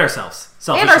 Well, and ourselves.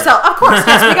 And ourselves, of course.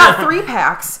 Yes, we got 3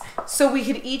 packs, so we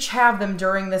could each have them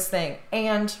during this thing.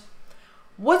 And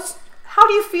how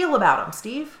do you feel about them,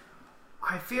 Steve?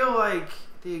 I feel like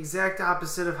the exact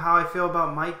opposite of how I feel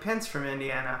about Mike Pence from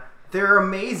Indiana. They're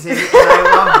amazing, and I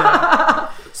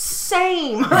love them.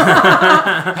 Same.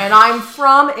 And I'm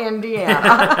from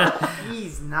Indiana.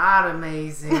 He's not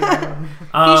amazing.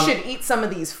 He should eat some of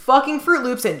these fucking Fruit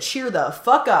Loops and cheer the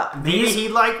fuck up. Maybe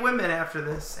he'd like women after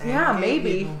this. And Yeah, gay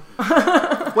maybe.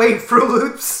 people. Wait, Fruit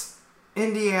Loops?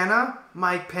 Indiana?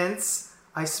 Mike Pence?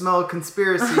 I smell a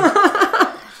conspiracy.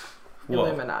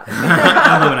 Illuminati.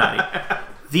 Illuminati.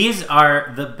 These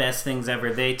are the best things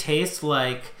ever. They taste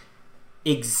like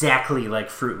exactly like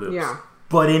Fruit Loops. Yeah.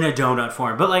 But in a donut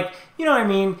form. But, like, you know what I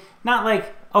mean? Not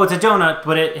like, oh, it's a donut,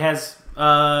 but it has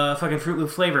fucking Fruit Loop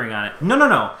flavoring on it.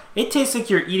 No. It tastes like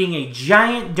you're eating a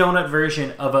giant donut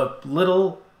version of a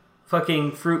little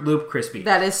fucking Fruit Loop crispy.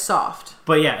 That is soft.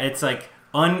 But yeah, it's like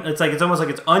it's almost like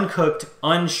it's uncooked,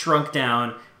 unshrunk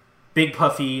down, big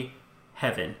puffy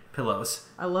heaven pillows.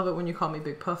 I love it when you call me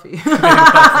Big Puffy.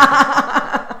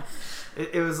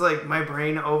 It was like my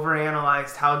brain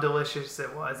overanalyzed how delicious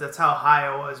it was. That's how high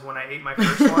I was when I ate my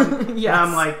first one. Yes. And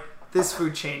I'm like, this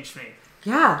food changed me.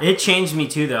 Yeah. It changed me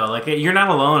too, though. Like, you're not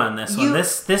alone on this one.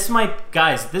 This might,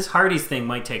 guys, this Hardee's thing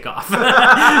might take off.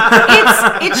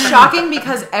 It's shocking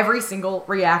because every single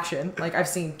reaction, like I've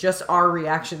seen just our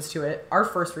reactions to it, our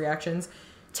first reactions,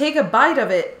 take a bite of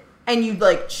it, and you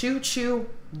like chew.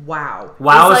 Wow.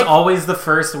 Wow It's is like, always the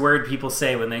first word people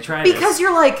say when they try this. because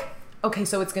you're like, okay,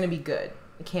 so it's gonna be good.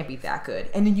 It can't be that good.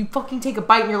 And then you fucking take a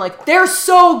bite and you're like, they're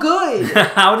so good.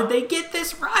 How did they get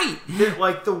this right?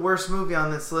 Like the worst movie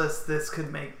on this list, this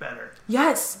could make better.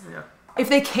 Yes. Yeah. If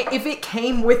it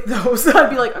came with those, I'd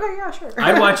be like, okay, yeah, sure.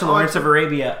 I'd watch Lawrence of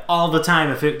Arabia all the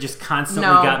time if it just constantly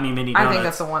got me mini donuts. I think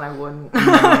that's the one I wouldn't.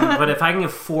 But if I can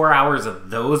get 4 hours of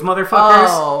those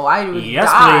motherfuckers, I would yes,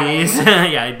 die. please.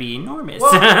 Yeah, it'd be enormous.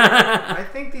 Well, I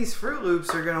think these Fruit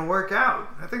Loops are going to work out.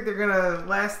 I think they're going to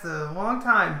last a long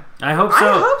time. I hope so.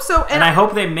 I hope so. And I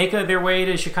hope they make their way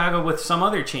to Chicago with some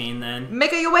other chain then.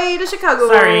 Make your way to Chicago.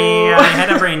 Sorry, I had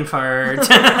a brain fart.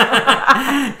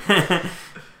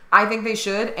 I think they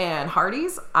should. And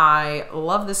Hardee's, I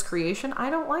love this creation. I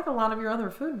don't like a lot of your other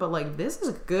food, but like this is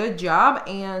a good job.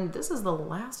 And this is the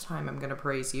last time I'm going to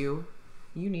praise you.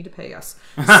 You need to pay us.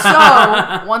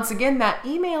 So once again, that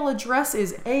email address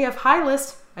is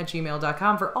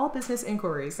afhighlist@gmail.com for all business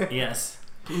inquiries. Yes.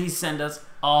 Please send us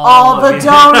All of the your-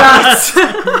 donuts.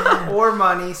 Or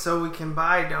money so we can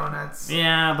buy donuts.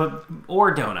 Yeah, or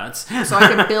donuts. So I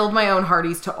can build my own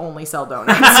Hardee's to only sell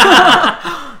donuts.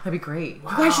 That'd be great. You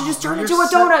guys should just turn you're into a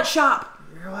donut shop.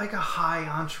 You're like a high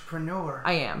entrepreneur.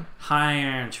 I am. Hi,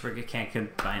 entrepreneur. Can't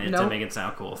combine it to Nope. make it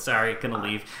sound cool. Sorry, gonna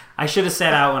leave. I should have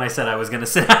sat out when I said I was gonna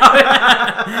sit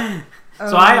out.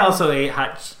 So I also ate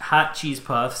hot cheese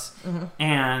puffs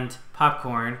and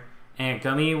popcorn and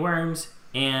gummy worms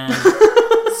and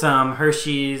some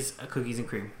Hershey's cookies and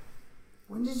cream.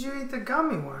 When did you eat the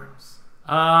gummy worms?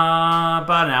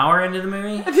 About an hour into the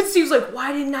movie. And then Steve's like,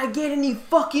 why didn't I get any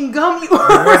fucking gummy There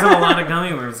worms? wasn't a lot of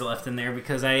gummy worms left in there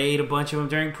because I ate a bunch of them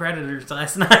during Predators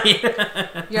last night.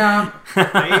 Yeah.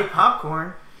 I ate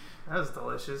popcorn. That was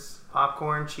delicious.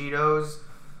 Popcorn, Cheetos,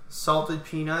 salted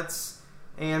peanuts,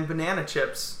 and banana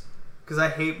chips. Because I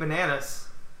hate bananas.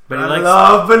 But he I likes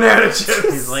love banana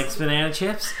chips. he likes banana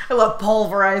chips. I love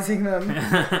pulverizing them.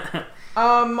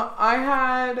 I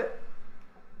had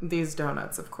these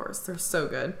donuts, of course. They're so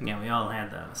good. Yeah, we all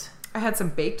had those. I had some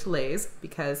baked Lays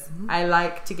because I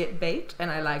like to get baked and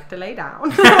I like to lay down.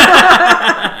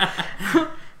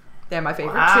 They're my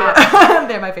favorite chip.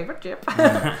 They're my favorite chip.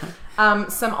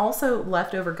 Some also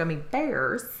leftover gummy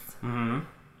bears.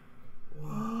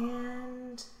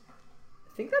 And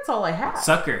I think that's all I had.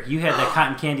 Sucker. You had that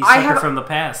cotton candy I sucker had- from the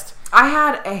past. I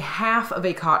had a half of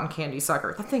a cotton candy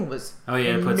sucker. That thing was Oh,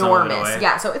 yeah, put some of it enormous. away.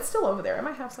 Yeah, so it's still over there. I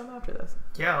might have some after this.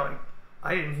 Yeah, like,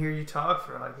 I didn't hear you talk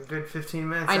for like a good 15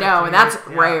 minutes. I know, and that's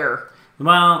rare.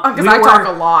 Well, Because I talk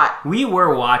a lot. We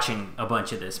were watching a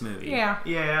bunch of this movie. Yeah.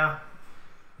 Yeah.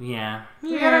 Yeah.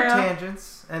 We had our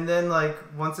tangents, and then like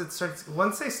once they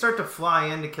start to fly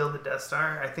in to kill the Death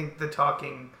Star, I think the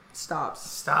talking Stops.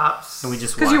 stops. And we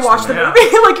just Because you watched watch the them.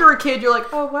 movie like you're a kid, you're like,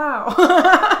 oh wow.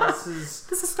 This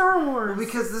This is Star Wars.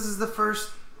 because this is the first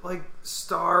like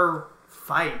star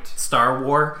fight. Star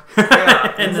War.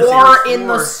 Yeah, And the War series in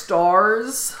the four.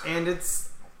 Stars. And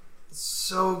it's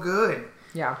so good.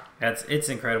 Yeah. It's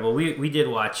incredible. We did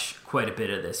watch quite a bit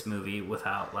of this movie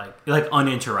without like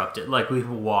uninterrupted. Like we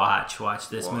watch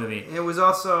this movie. It was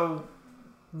also,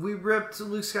 we ripped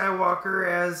Luke Skywalker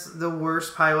as the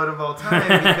worst pilot of all time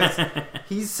because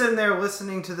he's sitting there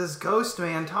listening to this ghost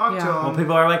man talk to Yeah. him. Well,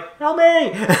 people are like, help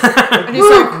me! And he's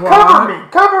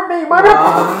like, Cover me,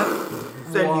 motherfucker!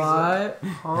 Then he's like,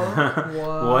 what?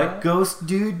 What ghost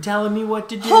dude telling me what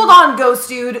to do? Hold on, ghost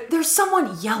dude. There's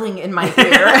someone yelling in my ear.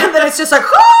 And then it's just like,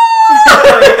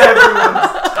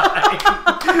 everyone's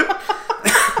dying.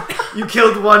 You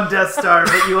killed one Death Star,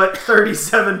 but you let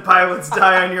 37 pilots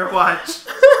die on your watch.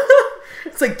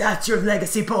 it's like, that's your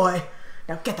legacy, boy.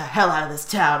 Now get the hell out of this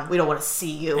town. We don't want to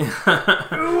see you. You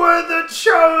were the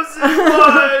chosen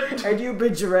one! And you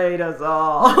betrayed us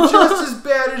all. Just as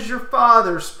bad as your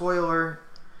father. Spoiler.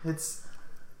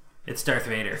 It's Darth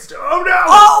Vader. Oh no!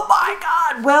 Oh my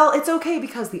god! Well, it's okay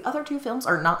because the other two films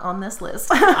are not on this list.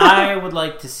 I would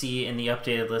like to see in the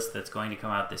updated list that's going to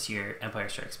come out this year, Empire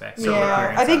Strikes Back.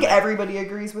 yeah, I think everybody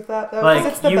agrees with that though. like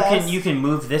It's the you best. can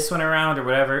move this one around or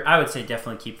whatever. I would say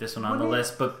definitely keep this one on the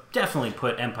list, but definitely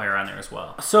put Empire on there as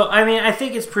well. So I mean, I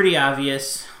think it's pretty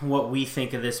obvious what we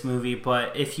think of this movie,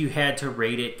 but if you had to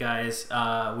rate it, guys,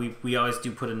 we always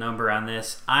do put a number on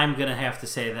this. I'm gonna have to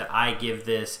say that I give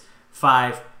this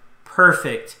 5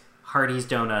 perfect Hardee's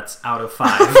donuts out of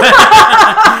 5.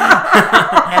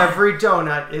 Every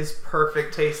donut is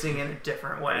perfect tasting in a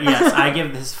different way. Yes, I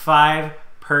give this 5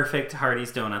 perfect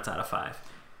Hardee's donuts out of 5.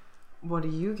 What do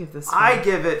you give this? I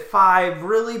give it 5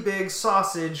 really big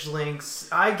sausage links.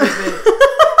 I give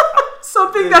it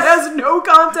Something that has no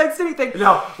context to anything.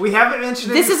 No, we haven't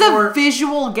mentioned it This is before. a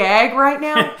visual gag right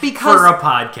now because For a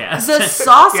podcast. the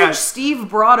sausage Yes. Steve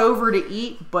brought over to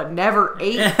eat but never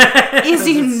ate is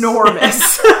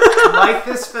enormous. Like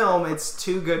this film, it's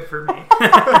too good for me.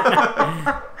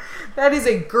 That is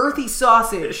a girthy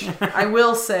sausage, I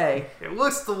will say. It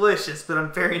looks delicious, but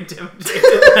I'm very intimidated.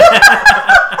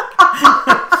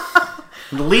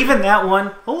 Leaving that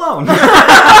one alone.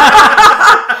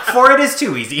 For it is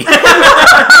too easy.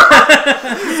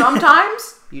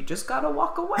 Sometimes you just gotta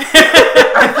walk away.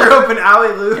 I threw up an alley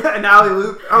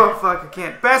loop. Oh fuck, I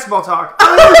can't. Basketball talk.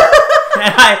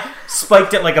 And I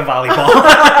spiked it like a volleyball.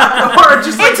 Or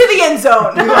just like, Into the end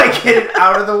zone. you like get it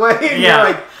out of the way and Yeah.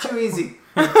 you're like, too easy.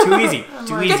 Too easy.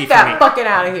 Too easy Get for me. that bucket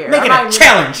out of here. Make it I'm a not even-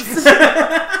 challenge.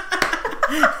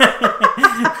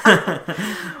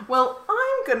 Well,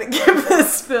 I'm gonna give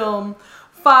this film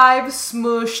 5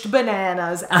 smushed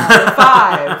bananas out of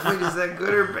 5. Like, is that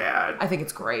good or bad? I think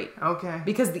it's great. Okay.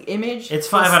 Because the image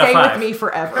It's will 5 out of stay 5. with me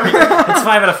forever. It's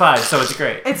 5 out of 5, so it's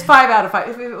great. It's 5 out of 5.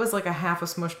 If it was like a half a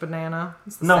smushed banana.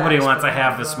 it's the Nobody saddest wants a banana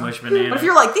half a ever. smush banana. But if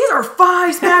you're like, these are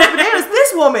 5 smashed bananas,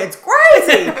 this woman's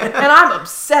crazy! And I'm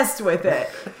obsessed with it.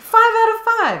 5 out of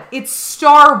 5. It's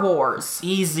Star Wars.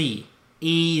 Easy.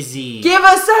 Give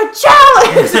us a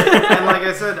challenge! And like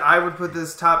I said, I would put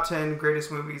this top 10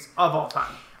 greatest movies of all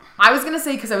time. I was going to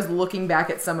say, because I was looking back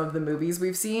at some of the movies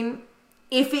we've seen,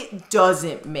 if it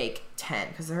doesn't make 10,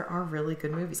 because there are really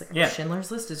good movies. Like, Yeah. Schindler's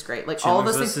List is great. Like, all of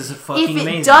those Schindler's things. List is fucking if it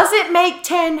amazing. doesn't make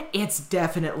 10, it's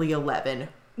definitely 11.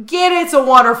 Get It's a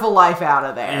Wonderful Life out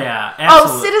of there. Yeah, Oh,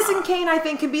 absolutely. Citizen Kane, I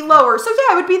think, can be lower. So,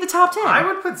 yeah, it would be the top 10. I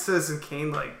would put Citizen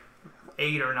Kane like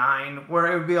 8 or 9,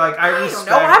 where it would be like, I I respect.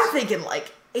 don't know. I'm thinking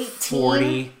like 18.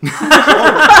 40.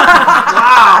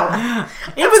 Wow.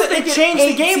 It thinking changed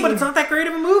the game, 18. but it's not that great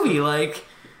of a movie. Like,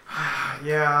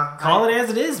 Yeah. call it as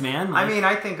it is, man. I Like, mean,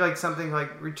 I think like something like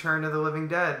Return of the Living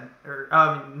Dead or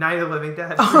Night of the Living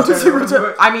Dead.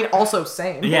 I mean, also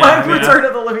same. Yeah, like, I mean, Return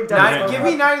of the Living Dead. Give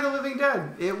me Night of the Living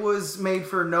Dead. It was made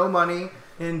for no money,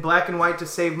 in black and white to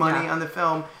save money Yeah. on the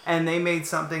film, and they made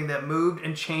something that moved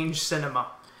and changed cinema.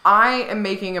 I am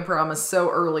making a promise so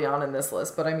early on in this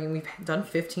list, but I mean, we've done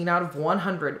 15 out of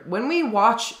 100. When we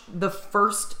watch the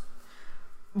first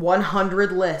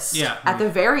 100 list, Yeah. at the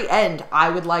very end, I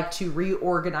would like to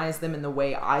reorganize them in the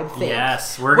way I think.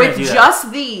 Yes, we're gonna With do that.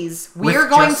 just these, we with are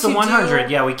going just to the 100.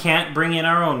 do... Yeah, we can't bring in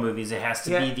our own movies. It has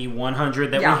to be the 100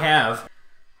 that Yeah. we have.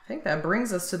 I think that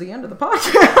brings us to the end of the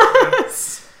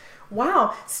podcast.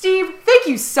 Wow. Steve, thank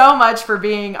you so much for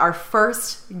being our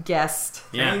first guest.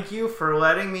 Yeah. Thank you for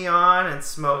letting me on and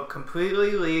smoke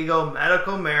completely legal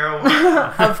medical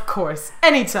marijuana Of course.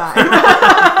 Anytime.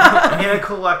 in a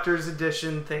collector's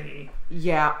edition thingy.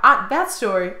 Yeah, that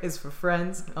story is for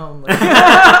friends only.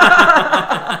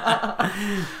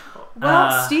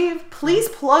 Well, Steve, please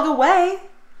plug away.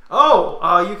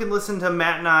 Oh, you can listen to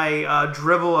Matt and I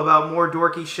dribble about more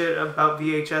dorky shit about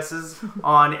VHSs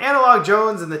on Analog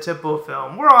Jones and the Tipo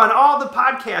Film. We're on all the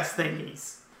podcast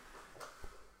thingies.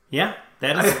 Yeah,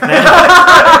 that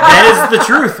is the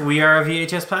truth. We are a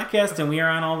VHS podcast, and we are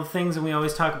on all the things, and we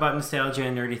always talk about nostalgia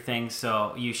and nerdy things,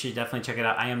 so you should definitely check it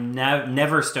out. I am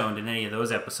never stoned in any of those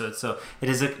episodes, so it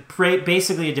is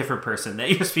basically a different person that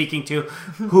you're speaking to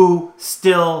who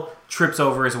still trips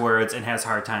over his words and has a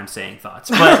hard time saying thoughts,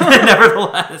 but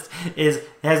nevertheless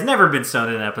has never been stoned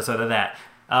in an episode of that.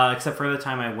 Except for the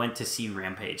time I went to see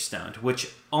Rampage stoned,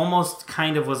 which almost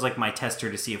kind of was like my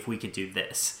tester to see if we could do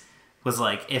this. Was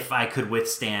like if I could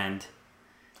withstand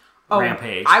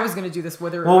Rampage. I was going to do this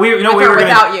with or, Well, we were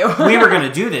without you. we were going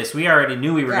to do this. We already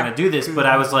knew we were Yeah. going to do this, but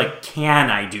I was like, can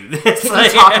I do this? Can we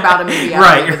talk about a movie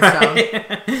right.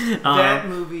 That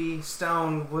movie,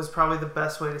 Stone, was probably the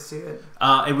best way to see it.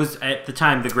 It was at the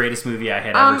time the greatest movie I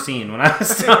had ever seen when I was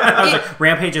stoned. I was like,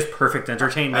 Rampage is perfect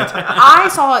entertainment. I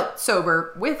saw it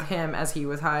sober with him as he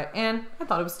was high, and I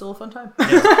thought it was still a fun time.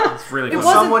 It's really fun.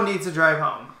 wasn't- Someone needs to drive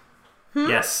home.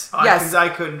 Yes. Yes. Because I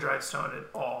couldn't drive Stone at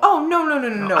all. Oh, no.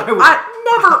 I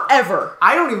would- Never, ever.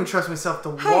 I don't even trust myself to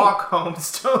walk home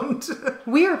stoned.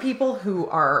 We are people who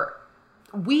are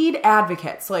weed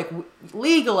advocates. Like,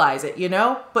 legalize it, you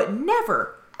know? But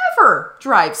never, ever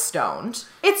drive stoned.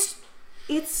 It's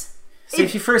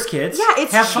Safety first, kids. yeah,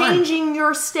 it's Have fun. changing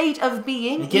your state of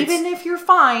being. It gets- Even if you're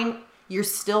fine, you're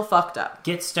still fucked up.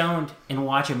 Get stoned and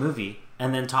watch a movie,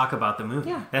 and then talk about the movie.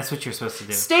 Yeah. That's what you're supposed to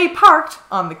do. Stay parked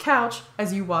on the couch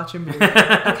as you watch a movie.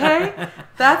 Okay?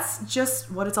 That's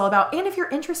just what it's all about. And if you're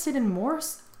interested in more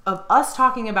of us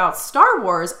talking about Star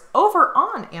Wars over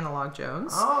on Analog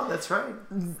Jones. Oh, that's right.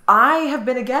 I have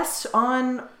been a guest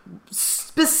on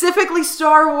specifically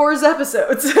Star Wars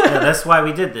episodes. Yeah, that's why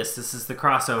we did this. This is the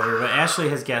crossover. But Ashley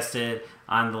has guested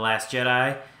on The Last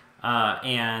Jedi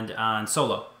and on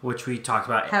Solo, which we talked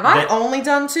about. Have I only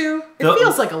done 2? It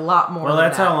feels like a lot more. Well, than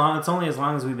that's that. how long. It's only as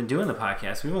long as we've been doing the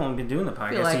podcast. We've only been doing the I podcast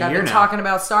feel like a I've year been now. talking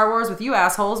about Star Wars with you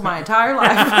assholes my entire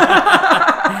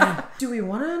life. Do we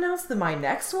want to announce my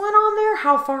next one on there?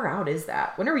 How far out is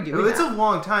that? When are we doing It's that? a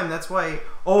long time. That's why.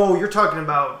 Oh, you're talking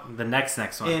about The next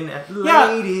one. in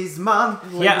Ladies Month.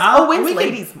 Oh, when's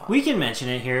Ladies Month? We can mention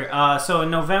it here. So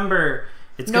in November,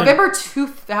 it's November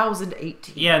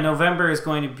 2018. Yeah, November is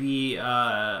going to be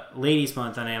Ladies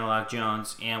Month on Analog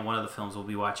Jones, and one of the films we'll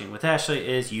be watching with Ashley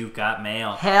is You've Got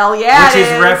Mail. Hell yeah, Which it is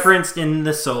is referenced in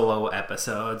the Solo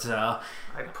episode, so...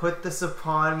 I put this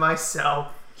upon myself.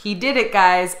 He did it,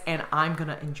 guys, and I'm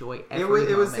gonna enjoy every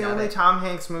It was moment the of only it. Tom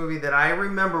Hanks movie that I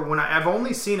remember when I've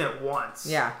only seen it once.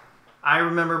 Yeah. I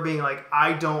remember being like,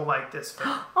 I don't like this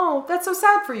film. Oh, that's so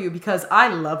sad for you because I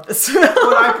love this film. But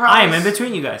I probably I am in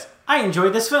between you guys. I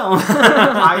enjoyed this film.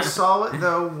 I saw it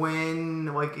though when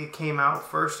it came out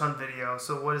first on video.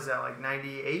 So what is that, like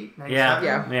 98, 97?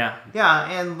 Yeah. Yeah,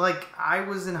 and I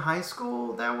was in high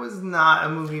school. That was not a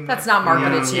movie. That's not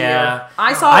marketed to Yeah. you.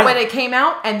 I saw it when it came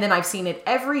out, and then I've seen it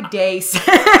every day since.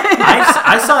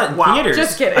 I saw it in theaters.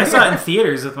 Just kidding. I saw it in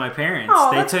theaters with my parents.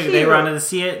 Oh, that's They cute. wanted to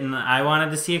see it, and I wanted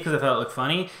to see it because I thought it looked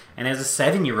funny. And as a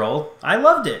 7-year-old, I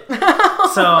loved it.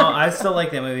 So I still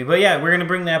like that movie. But yeah, we're gonna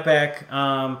bring that back,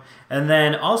 and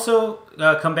then also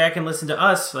come back and listen to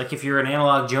us. Like if you're an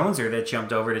Analog Joneser that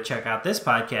jumped over to check out this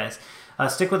podcast,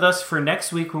 stick with us for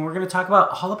next week when we're gonna talk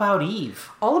about All About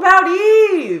Eve. All About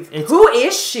Eve. Who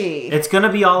is she? It's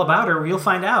gonna be all about her. You'll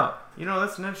find out. You know,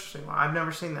 that's an interesting one. I've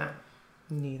never seen that.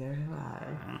 Neither have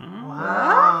I.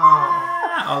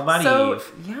 Wow. All About So,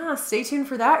 Eve. yeah, stay tuned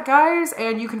for that, guys.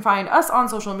 And you can find us on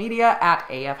social media at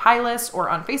AF High List or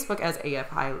on Facebook as AF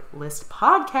High List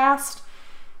Podcast.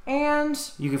 And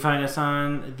You can find us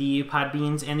on the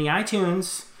Podbeans and the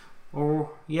iTunes.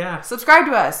 Or, yeah. subscribe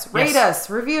to us, rate Yes. us,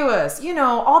 review us,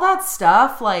 all that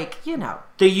stuff.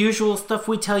 The usual stuff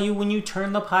we tell you when you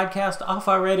turn the podcast off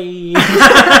already.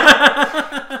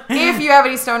 If you have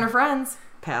any stoner friends,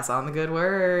 pass on the good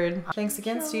word. Thanks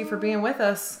again, Steve, for being with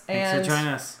us. Thanks And for joining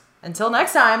us. until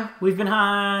next time, We've been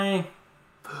high.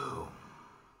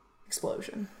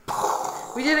 explosion.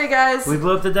 We did it, guys. We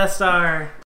blew up the Death Star.